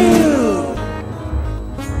 don't you?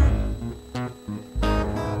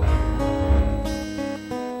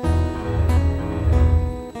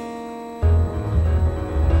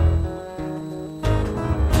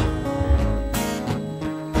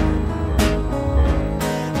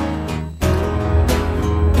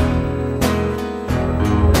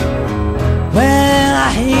 Well,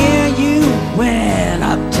 I hear you went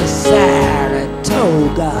up to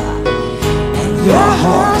Saratoga, and your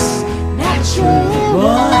horse naturally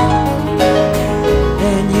won.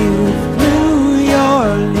 Then you flew your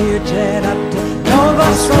Learjet up to Nova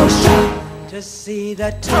Scotia to see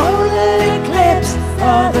the total eclipse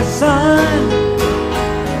of the sun.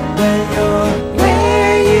 Well, you're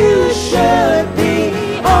where you should be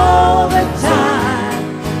all the time,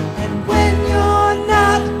 and when you're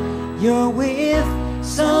not, you're with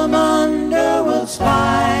some underworld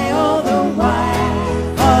spy, all the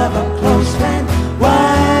while of a close friend.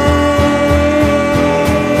 Why?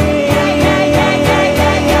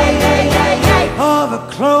 Of a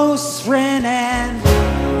close friend, and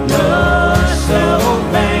you're so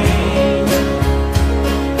vain.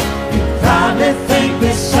 You probably think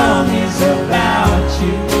this song is about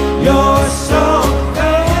you. You're so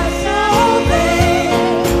vain.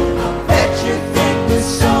 I bet you think this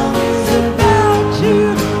song is about you.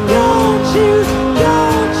 Don't you,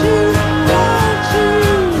 don't you, don't you?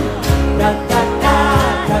 Da da da,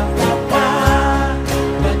 da da da,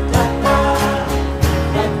 da da da,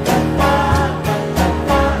 da da da, da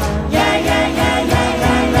da. Yeah, yeah, yeah, yeah,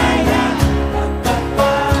 yeah, yeah, yeah. Da da da,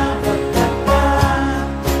 da da da, da da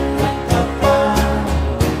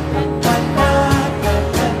da, da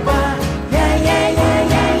da da, yeah, yeah, yeah,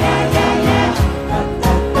 yeah, yeah, yeah, yeah. Da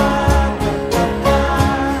da da, da da da.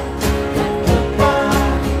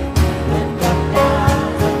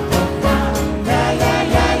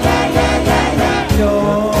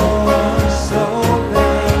 You're so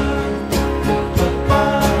vain.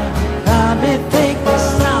 Probably think this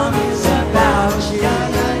song is about you.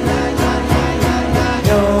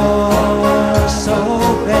 You're so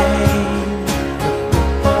vain.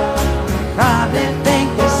 Probably think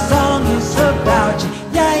this song is about you.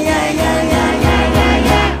 Yeah, yeah, yeah, yeah, yeah, yeah,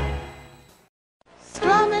 yeah.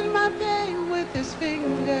 Strumming my pain with his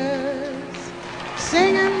fingers,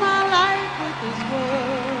 singing my life with his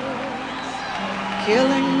words,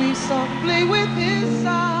 killing me softly with his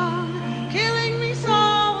song, killing me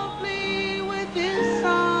softly with his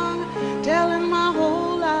song, telling my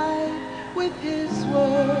whole life with his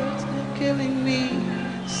words, killing me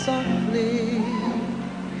softly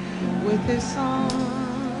with his song.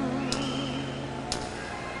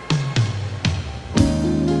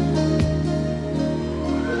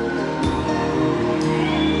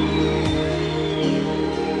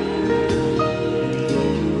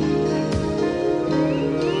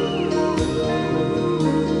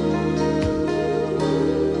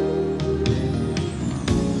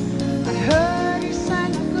 I heard he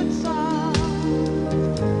sang a good song.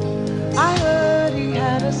 I heard he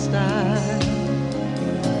had a style.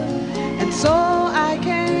 And so I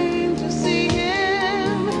came to see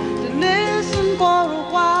him, to listen for a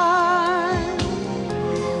while.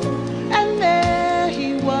 And there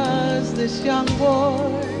he was, this young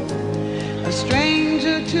boy, a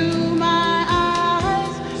stranger to my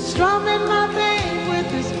eyes, strumming my pain with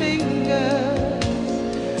his fingers,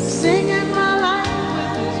 singing my life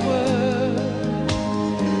with his words,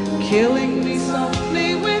 killing me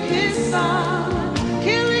softly with his song,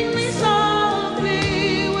 killing me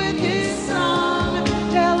softly with his song,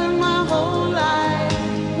 telling my whole life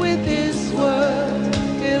with his words,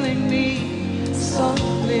 killing me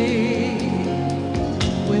softly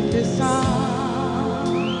with his song.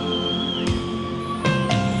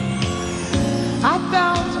 I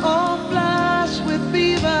felt all flushed with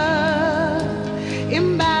fever,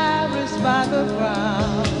 embarrassed by the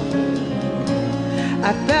crowd.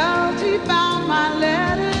 I felt he found my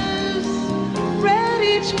letters, read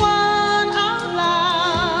each one out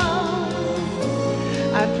loud.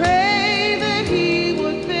 I prayed that he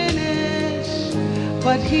would finish,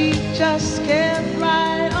 but he just kept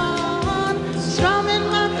right on, strumming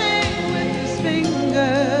my pain with his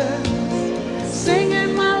fingers,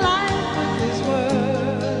 singing my life with his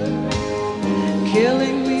words,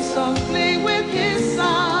 killing me softly with his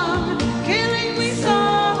song, killing me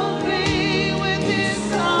softly with his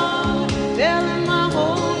song, telling my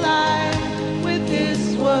whole life with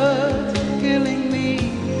his words, killing me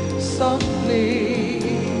softly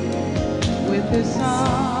with his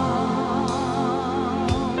song.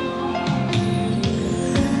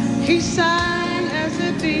 He sang as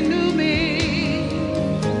if he knew me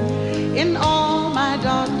in all my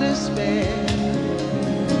dark despair,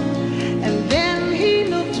 and then he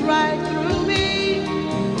looked right through me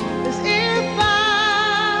as if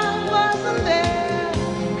I wasn't there,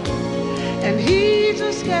 and he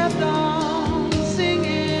just kept on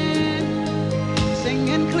singing,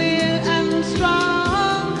 singing clear and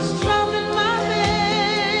strong, strumming my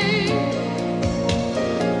pain,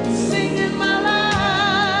 singing my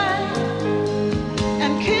life,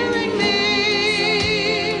 and killing me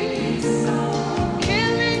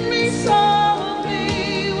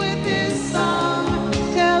softly with his song,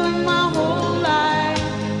 telling my whole life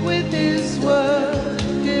with his words,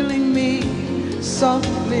 killing me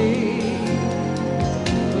softly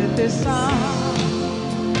with his song.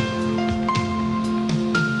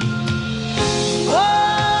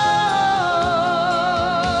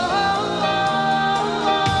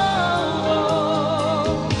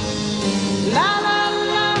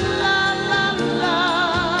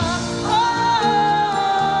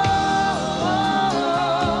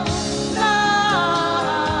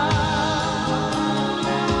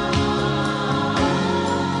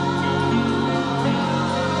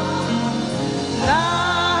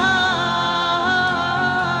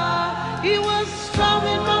 He was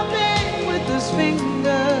strumming my pain with his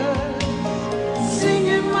fingers,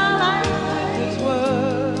 singing my life with his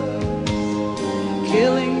words,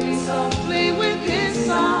 killing me softly with his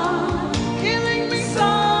song, killing me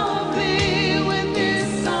softly with his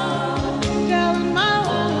song, telling my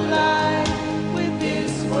whole life with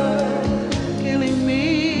his words, killing me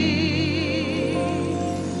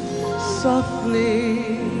softly,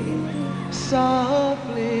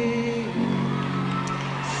 softly,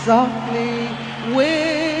 softly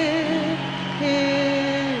with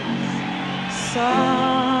his song.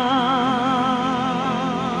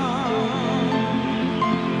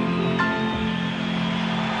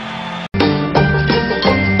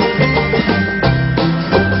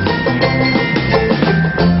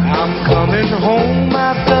 I'm coming home,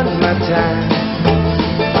 I've done my time.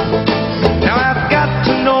 Now I've got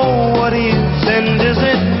to know what is and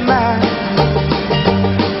isn't mine.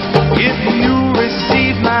 If you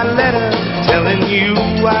receive my letter telling you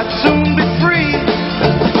I'd soon be free,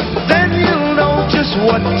 then you'll know just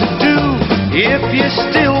what to do if you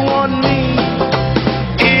still want me.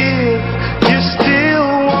 If you still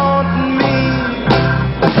want me.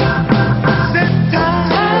 Set time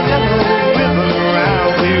yellow ribbon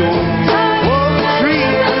around the old tree.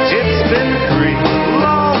 It's been 3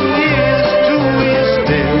 long years, do you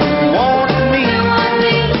still want me?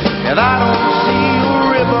 And I don't see a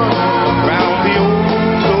ribbon around the old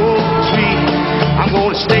tree. I'm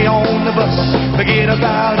gonna stay on the bus, forget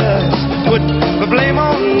about us, put the blame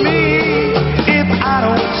on me if I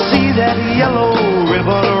don't see that yellow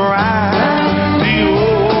ribbon around the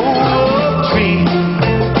old tree.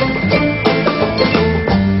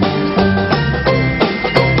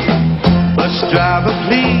 Bus driver,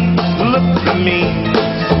 please look at me,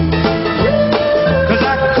 'cause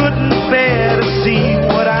I couldn't bear to see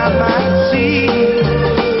what I might see.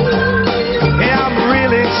 Yeah, I'm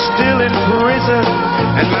really still in prison,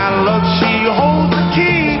 and my love, she holds the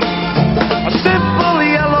key. A simple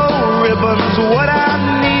yellow ribbon's what I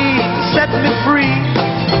need to set me free.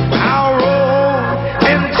 I'll roll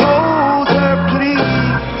and close her, please.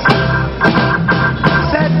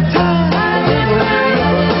 Set time yellow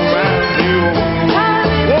ribbon around the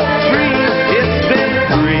old tree. It's been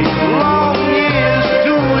 3 long years,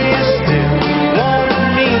 do you still want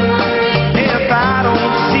me? If I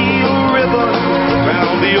don't see a ribbon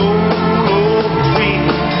around the old tree,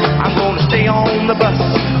 I'm gonna stay on the bus,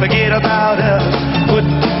 forget about us, put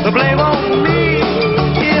the blame on me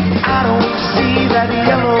if I don't see that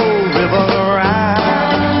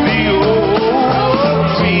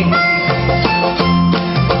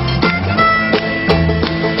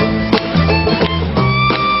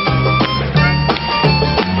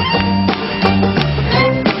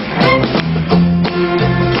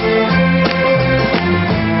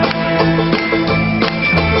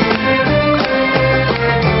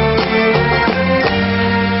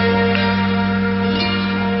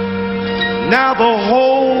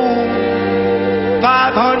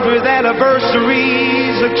 500th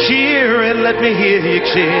anniversaries of cheer, and let me hear you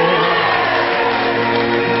cheer.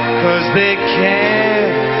 'Cause they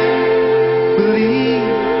can't believe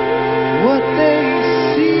what they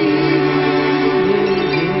see.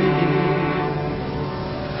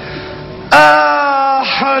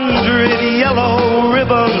 100 yellow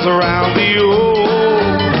ribbons around the old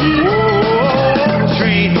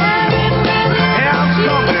tree. Yeah, I'm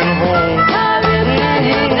coming home.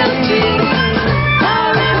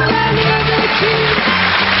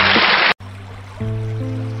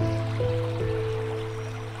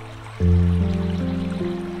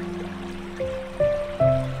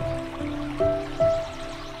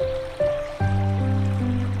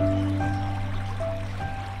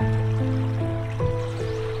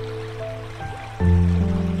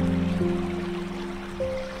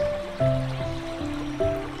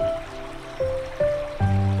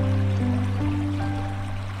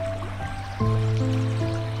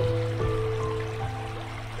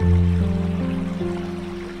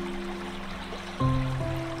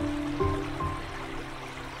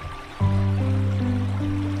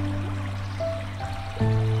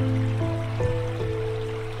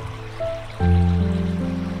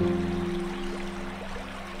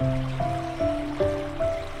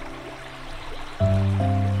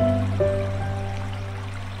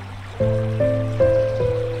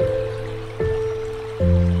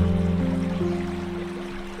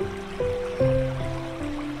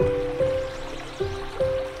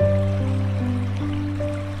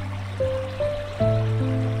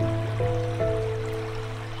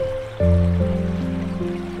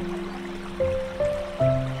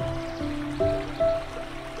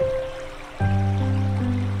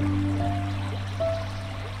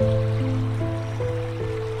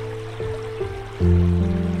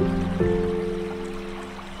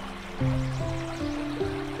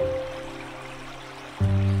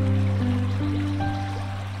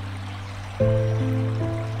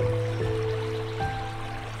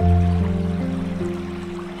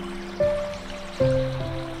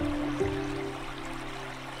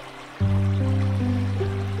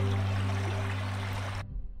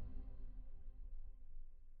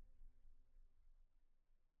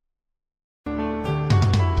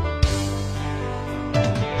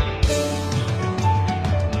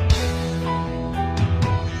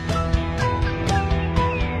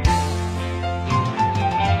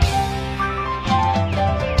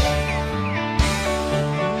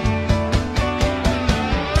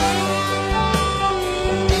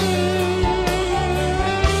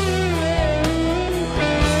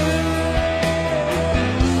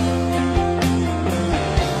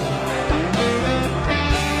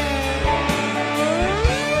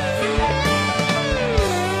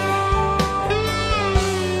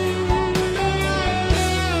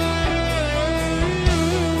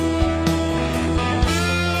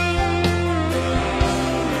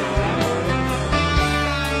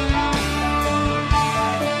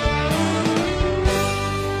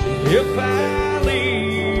 If I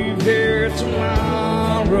leave here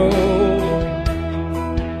tomorrow,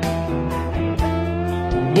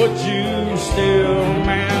 would you still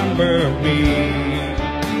remember me?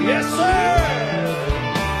 Yes, sir.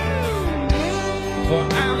 For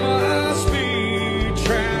I must be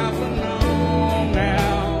traveling on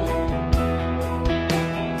now,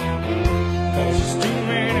 'cause there's too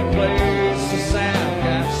many places I've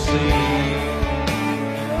got to see.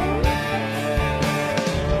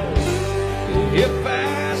 If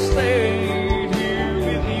I stayed here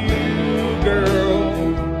with you, girl,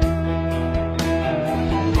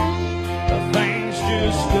 the things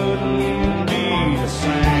just wouldn't be the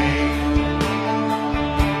same.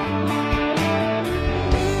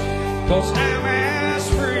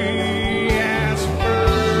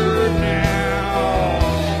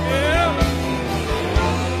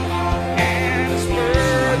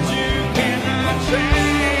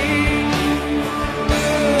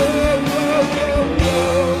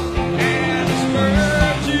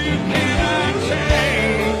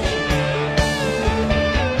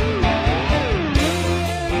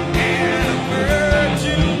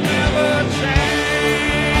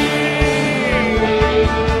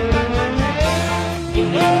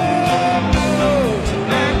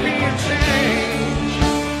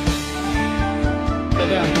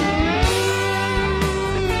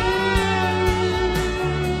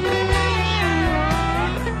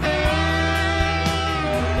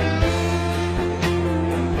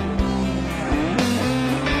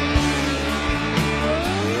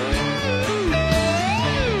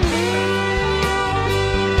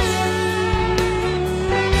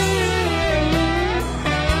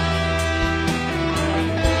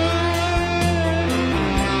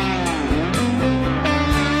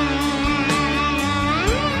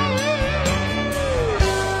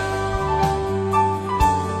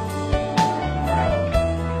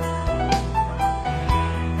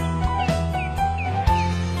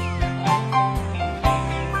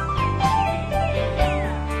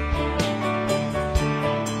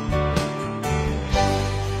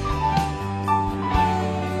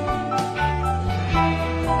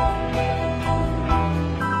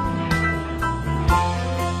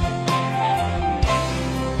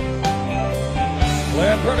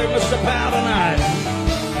 party, Mr. Powell, tonight.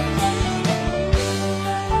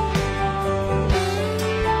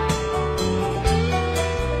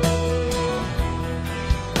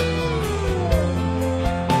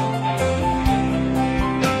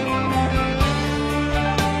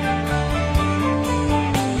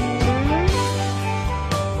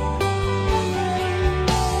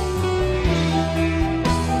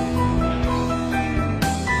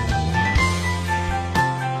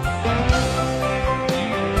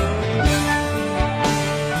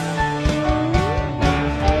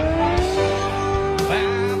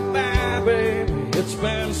 It's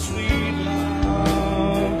been sweet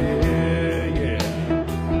love, yeah, yeah.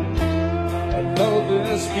 I know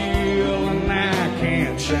this feeling I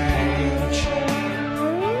can't change.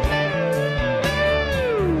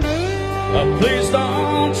 Please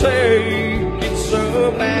don't take it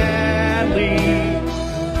so badly,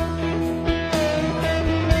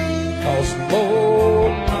 'cause the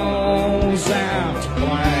Lord knows I'm to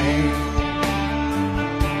blame.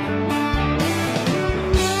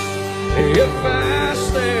 If I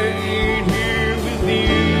stayed here with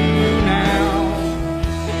you now,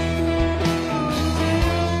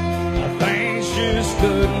 things just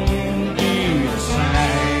couldn't be the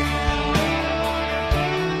same.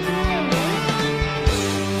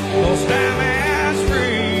 'Cause I'm as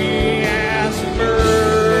free as a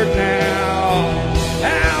bird now.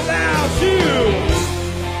 How about you?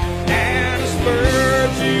 And as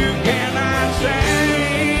birds you cannot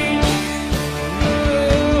change.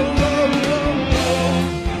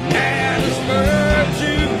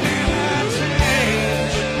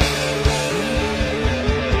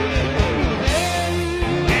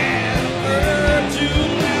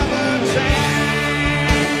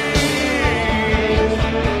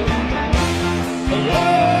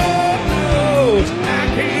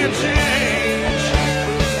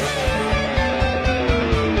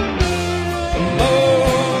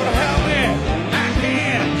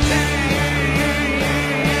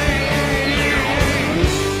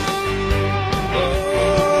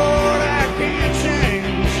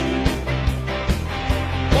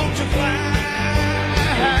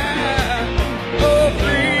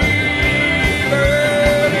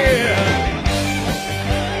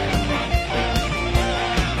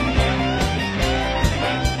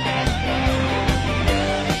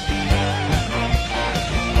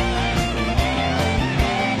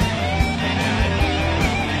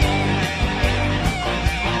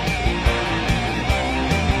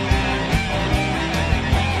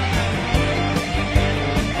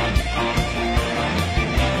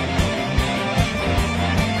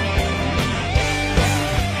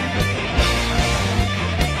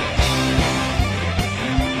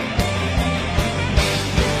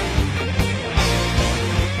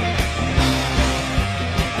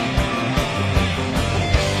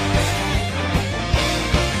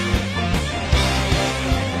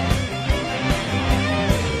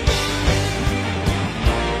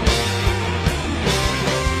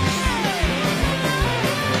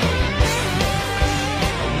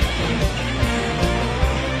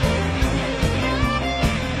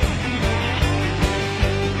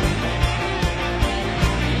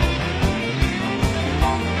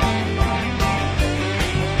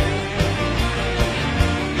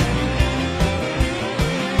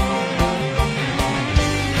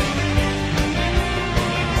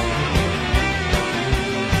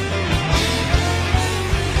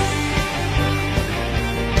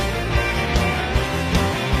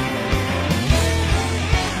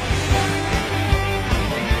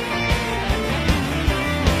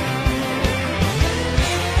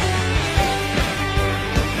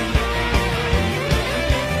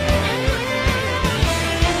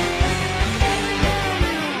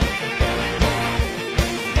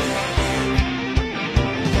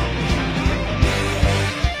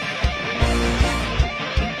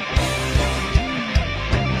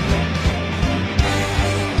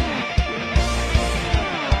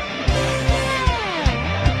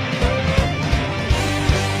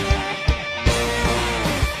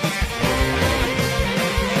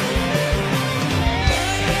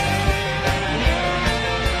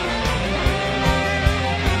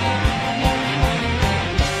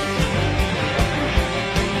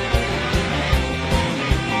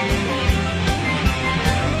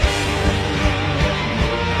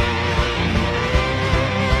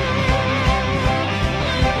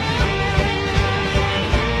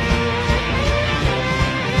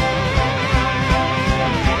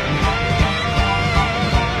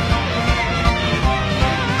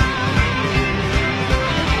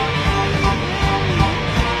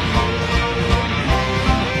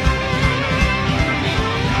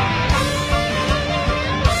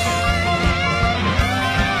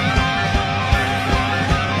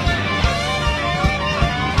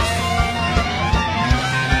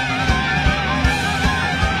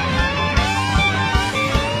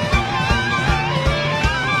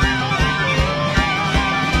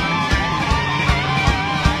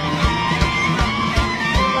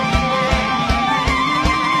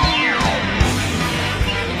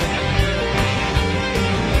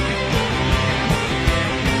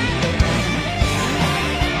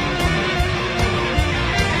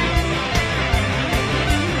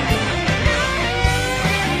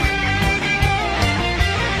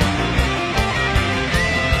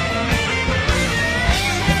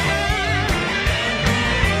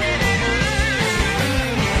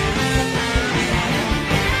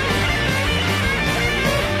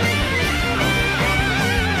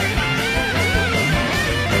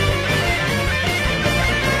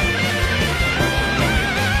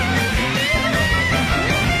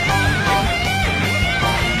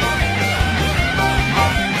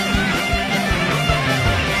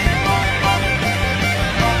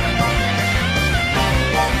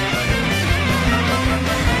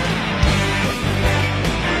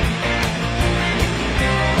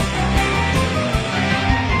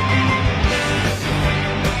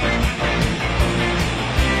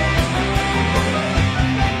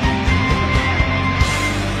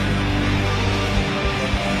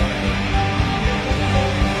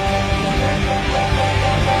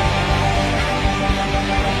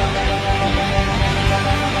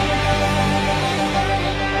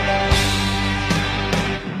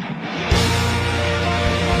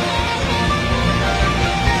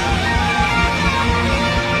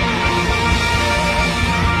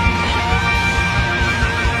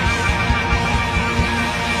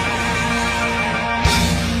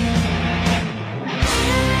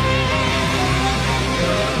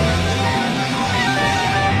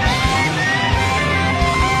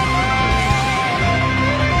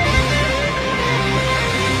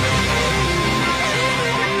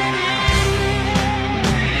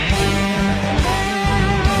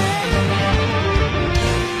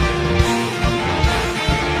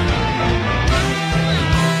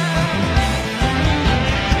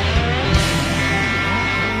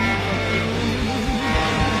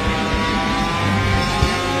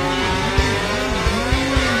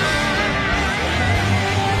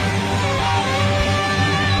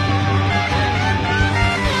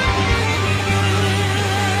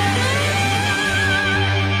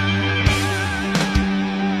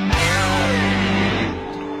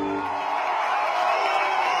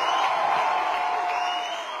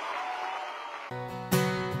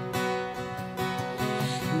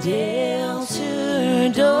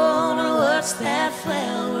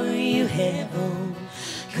 heaven?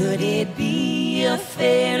 Could it be a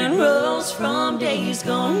fade and rose from days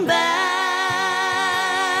gone by?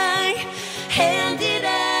 And did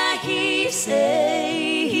I hear you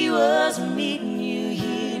say he was meeting you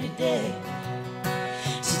here today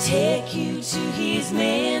to take you to his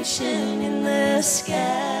mansion in the sky?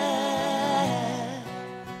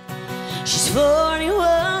 She's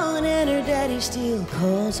 41 and her daddy still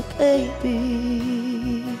calls her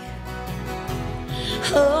baby.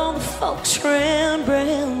 All the folks round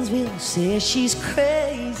Brownsville say she's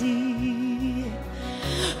crazy,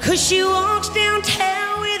 'cause she walks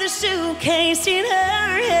downtown with a suitcase in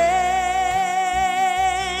her hand,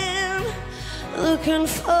 looking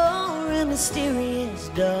for a mysterious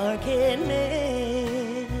dark-haired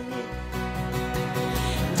man.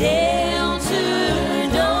 Delta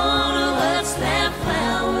Dawn, what's that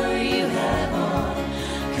flower you have on?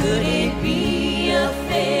 Could it be a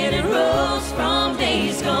faded rose from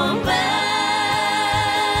days gone by?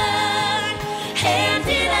 And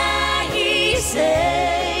did I hear you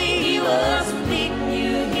say he was meeting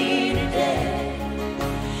you here today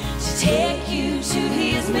to take you to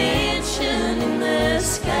his mansion in the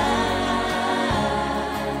sky?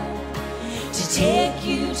 To take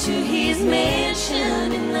you to his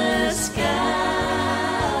mansion in the sky?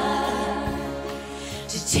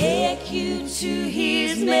 To take you to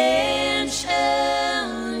his mansion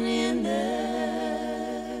in the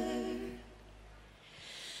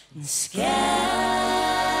sky?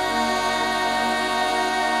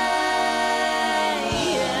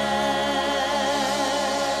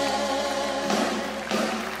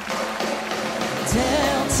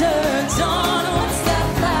 Delta Dawn, what's that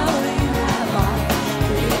flower you have on?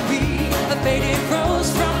 Could it be a faded rose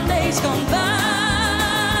from days gone by?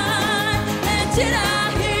 And did I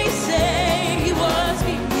hear you say he was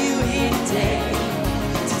meeting you here today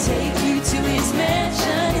to take you to his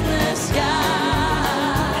mansion in the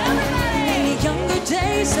sky? In the younger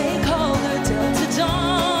days they called her Delta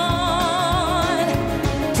Dawn,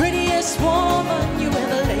 prettiest woman you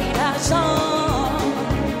ever laid eyes on.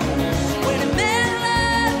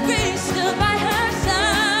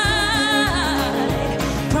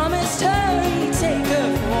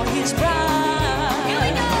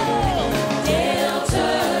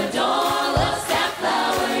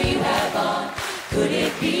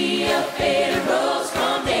 Faded rose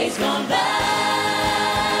from days gone by.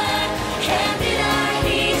 And did I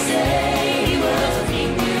hear you say he was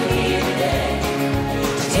meeting you here today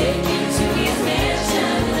to take you to his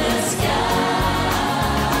mansion in the sky?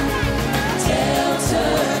 Delta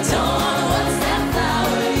Dawn, what's that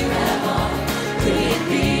flower you have on? Could it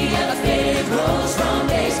be a faded rose from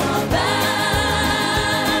days gone by?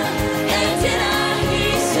 And did I hear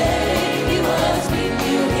you say he was meeting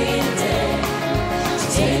you here today to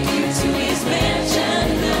take you to his mansion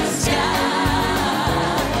in the sky?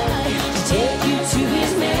 To take you to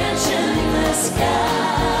his mansion in the sky?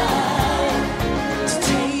 To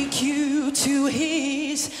take you to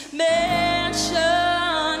his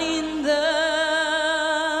mansion in the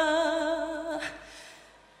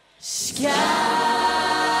sky?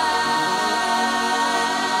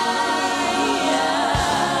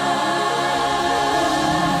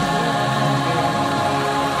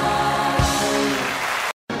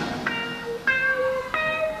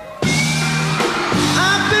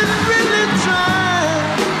 I've been really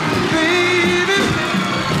trying, baby,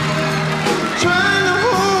 trying to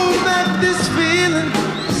hold back this feeling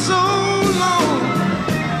so long.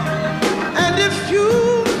 And if you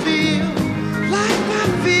feel like I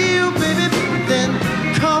feel, baby, then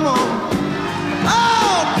come on,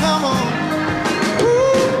 oh, come on,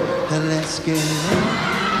 ooh, and let's get it on.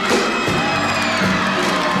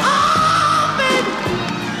 Oh, baby,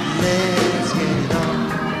 let's get it on.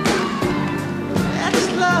 That's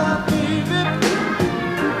love, baby.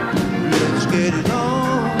 Let's get it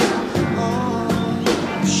on. Oh,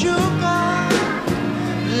 sugar.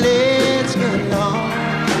 Let's get it on.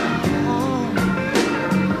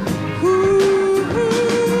 Ooh,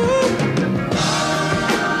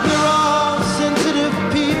 we're all sensitive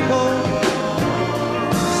people.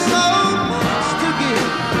 So much to give.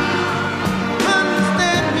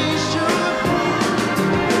 Understand me, sugar.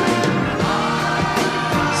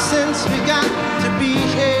 Since we got to be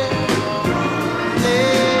here,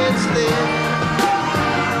 let's live.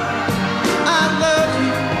 I love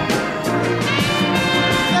you.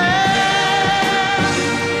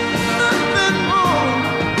 There's nothing wrong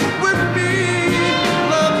with me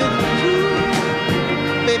loving you,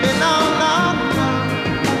 baby. No, no, no.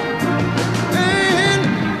 And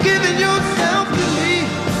giving yourself to me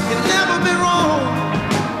can never be wrong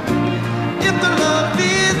if the love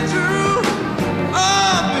is true.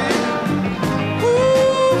 Oh, baby.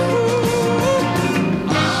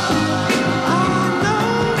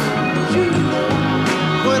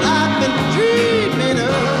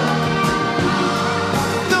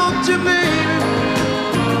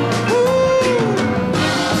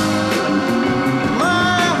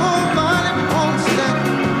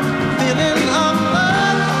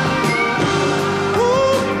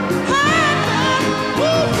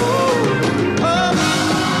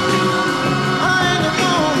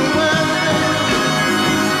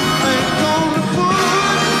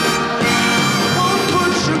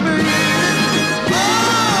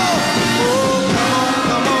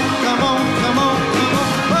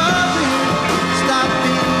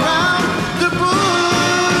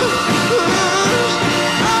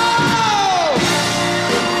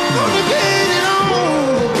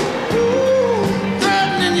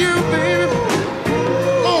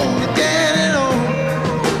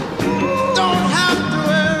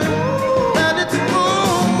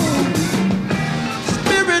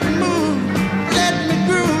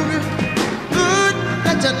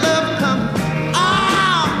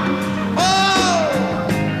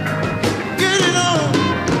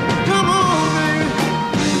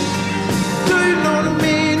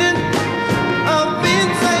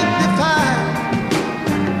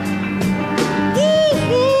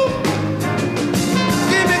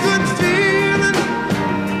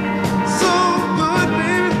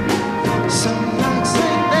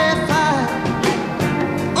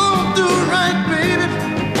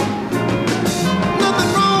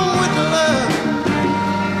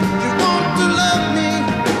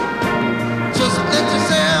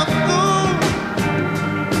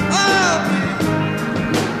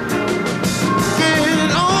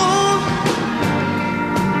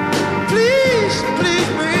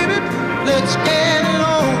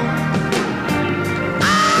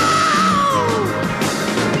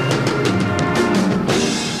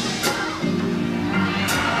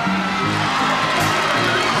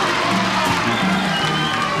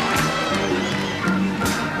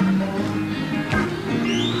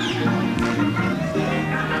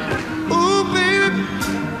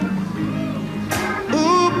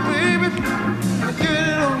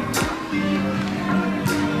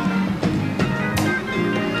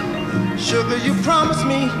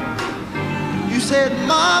 said,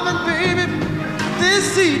 Marvin, baby,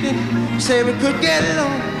 this evening, you said we could get it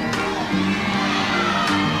on.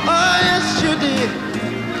 Oh, yes, you did.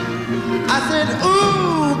 I said,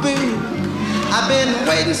 ooh, baby, I've been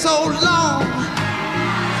waiting so long.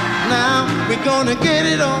 Now we're gonna get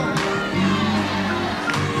it on.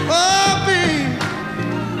 Oh, baby.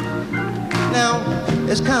 Now,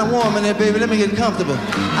 it's kind of warm in there, baby. Let me get comfortable.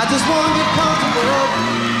 I just want to get comfortable.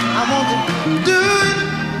 I want to do it,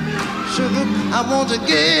 sugar. I want to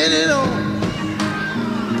get it on.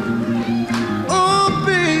 Oh,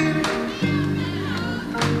 baby.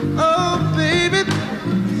 Oh, baby.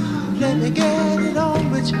 Let me get it on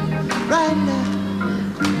with you right now.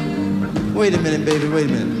 Wait a minute, baby. Wait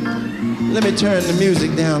a minute. Let me turn the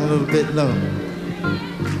music down a little bit low.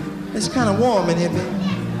 It's kind of warm in here, baby.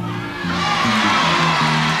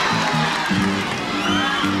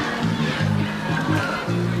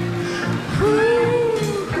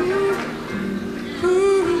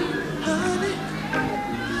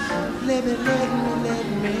 Let me,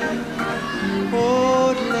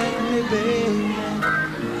 oh, let me, baby.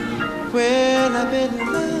 Well, I've been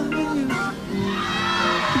loving you.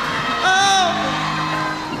 Oh,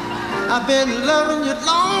 I've been loving you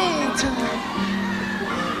long time.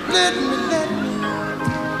 Let me,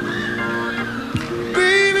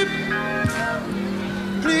 baby.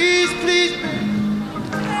 Please, please, baby.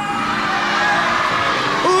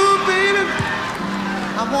 Oh, baby,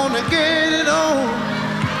 I wanna get it on.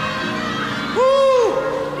 Woo!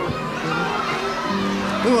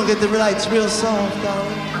 We wanna get the lights real soft,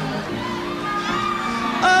 darling.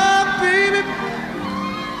 Oh, baby,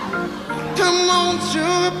 come on,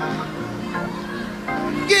 sugar.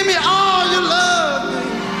 Give me all your love,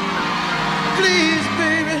 baby. Please,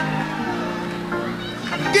 baby.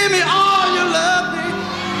 Give me all your love, baby.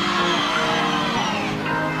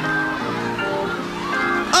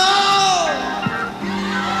 Oh!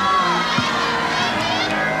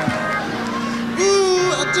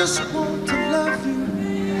 Ooh, I just want to love you.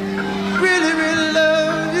 Really, really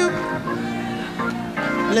love you.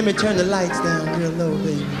 Let me turn the lights down real low,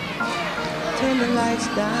 baby. Turn the lights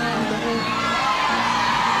down, baby.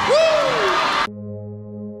 Woo!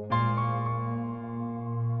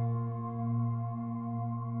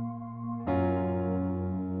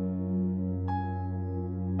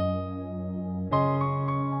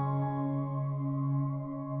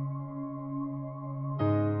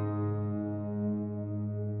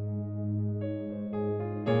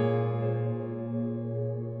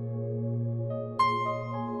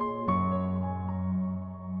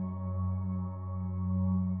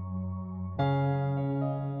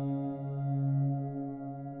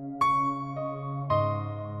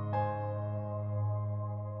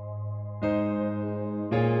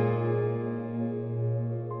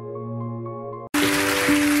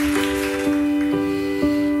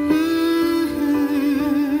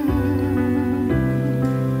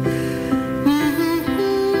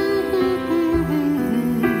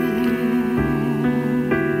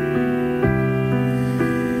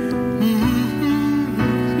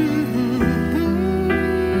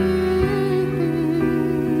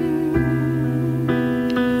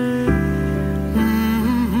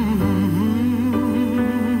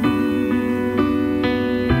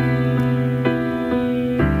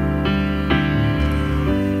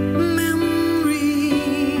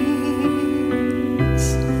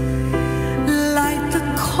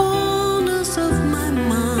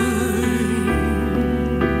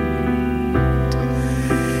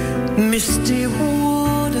 Misty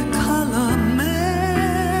watercolor memories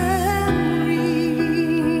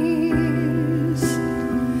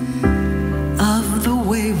of the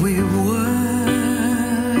way we were.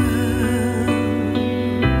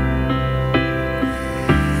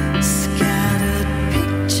 Scattered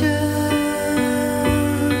pictures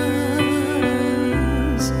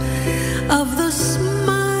of the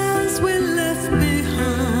smiles we left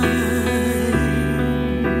behind.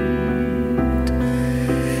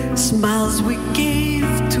 Smiles we gave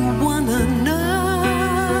to one another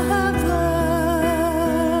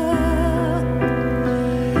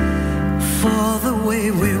for the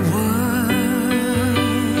way we were.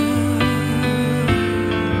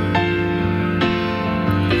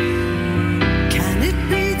 Can it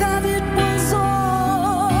be that it was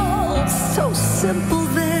all so simple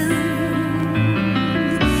then?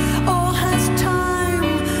 Or has time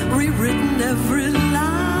rewritten every line?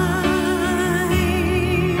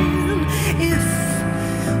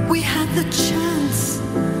 We had the chance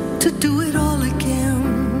to do it all again.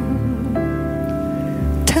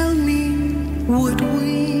 Tell me, would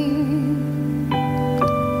we?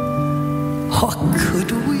 Or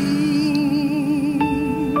could we?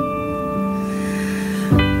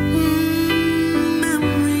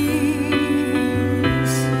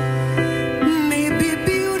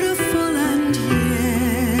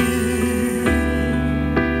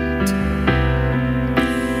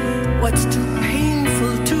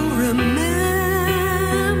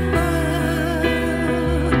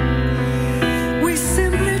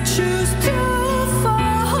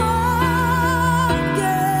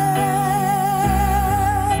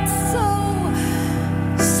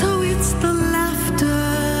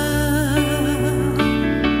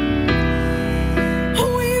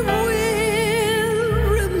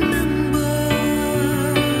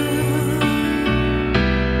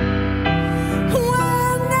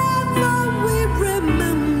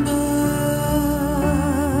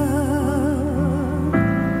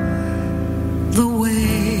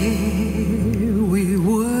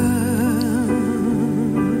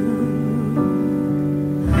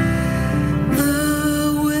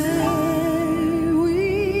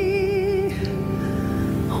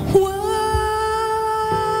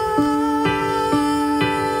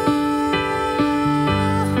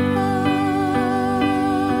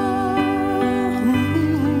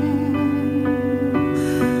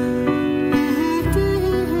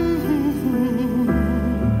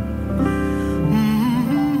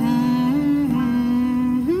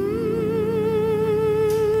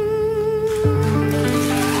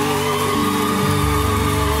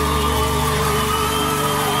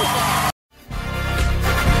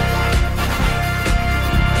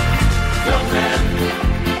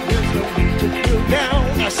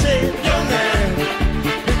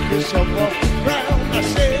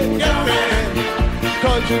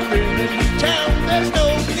 you're in a new town, there's no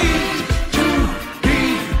need to be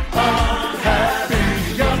unhappy,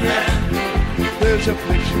 young man. There's a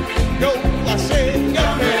place you can go, I said,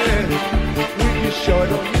 young man. When you're short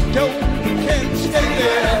on your dough, you can stay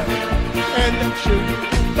there. And I'm sure you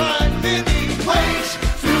can find many ways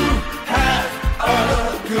to have a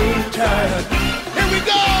good time. Here we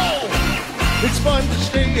go! It's fun to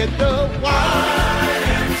stay at the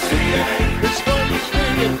YMCA. It's fun to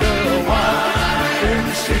stay at the YMCA.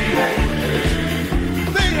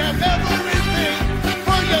 They have everything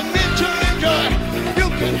for young men to enjoy. You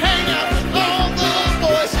can hang out with all the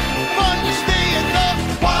boys. Fun to stay at the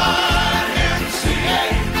YMCA.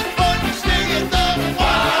 Fun to stay at the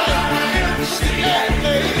YMCA.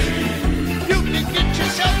 You can get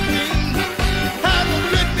yourself clean, have a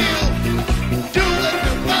good meal, do what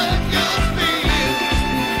you want you feel.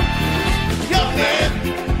 Young man,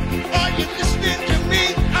 are you listening to me?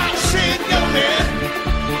 I said, young man,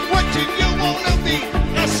 what do you want to be?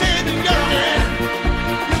 I said, young man,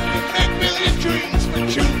 you can make million dreams, but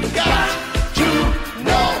you got to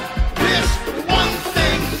know this one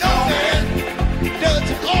thing. No man does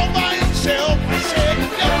it all by himself. I said,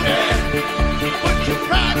 young man, put your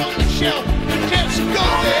pride on the shelf and just go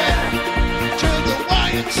there to the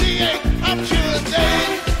YMCA. I'm sure they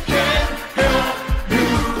can help you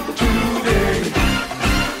today.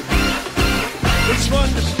 It's fun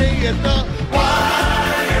to stay at the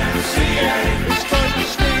YMCA. It's fun to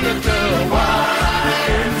stay at the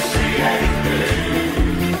YMCA.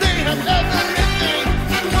 They have everything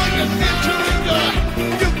for your men to enjoy.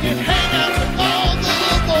 You can hang out with all the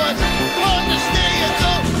boys. Fun to stay at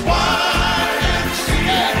the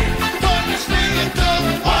YMCA. Fun to stay at the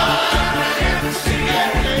YMCA.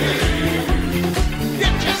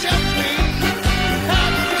 Get yourself clean,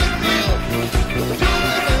 have a good meal, do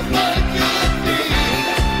whatever you feel.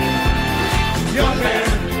 Young man,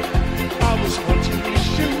 I was once in your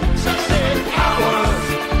shoes. I said I was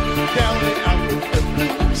down and out with the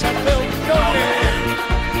blues. I felt young man,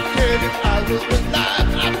 dead if I was alive.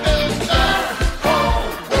 I felt the whole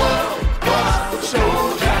world was so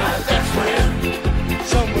tired. That's when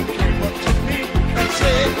someone came up to me and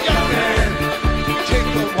said, young man, take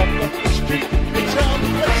a walk up the street. It's a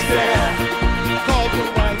place there called the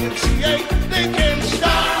YMCA. They can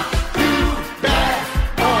start you back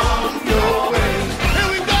on your way. Here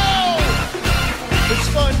we go! It's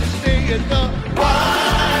fun to stay at the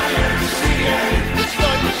YMCA. It's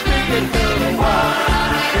fun to stay at the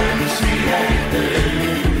YMCA.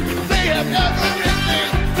 They have everything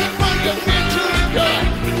for your men to enjoy.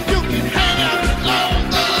 You can hang out with all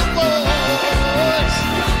the boys.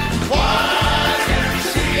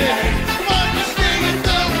 YMCA. Fun to stay at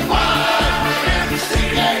the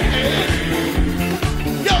YMCA.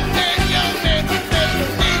 Young man, there's no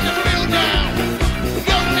need to feel down.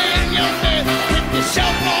 Young man, pick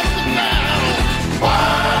yourself off the ground.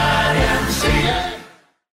 YMCA.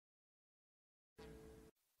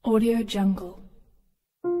 Audio Jungle.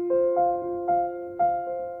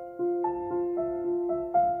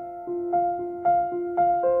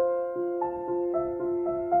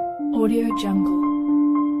 Audio Jungle.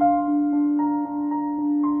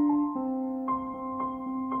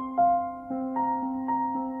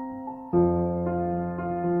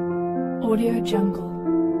 Audio Jungle.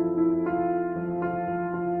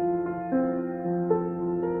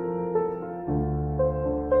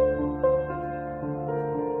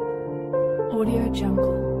 Audio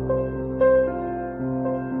Jungle.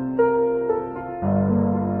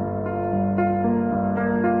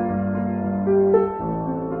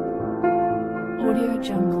 Audio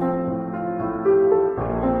Jungle.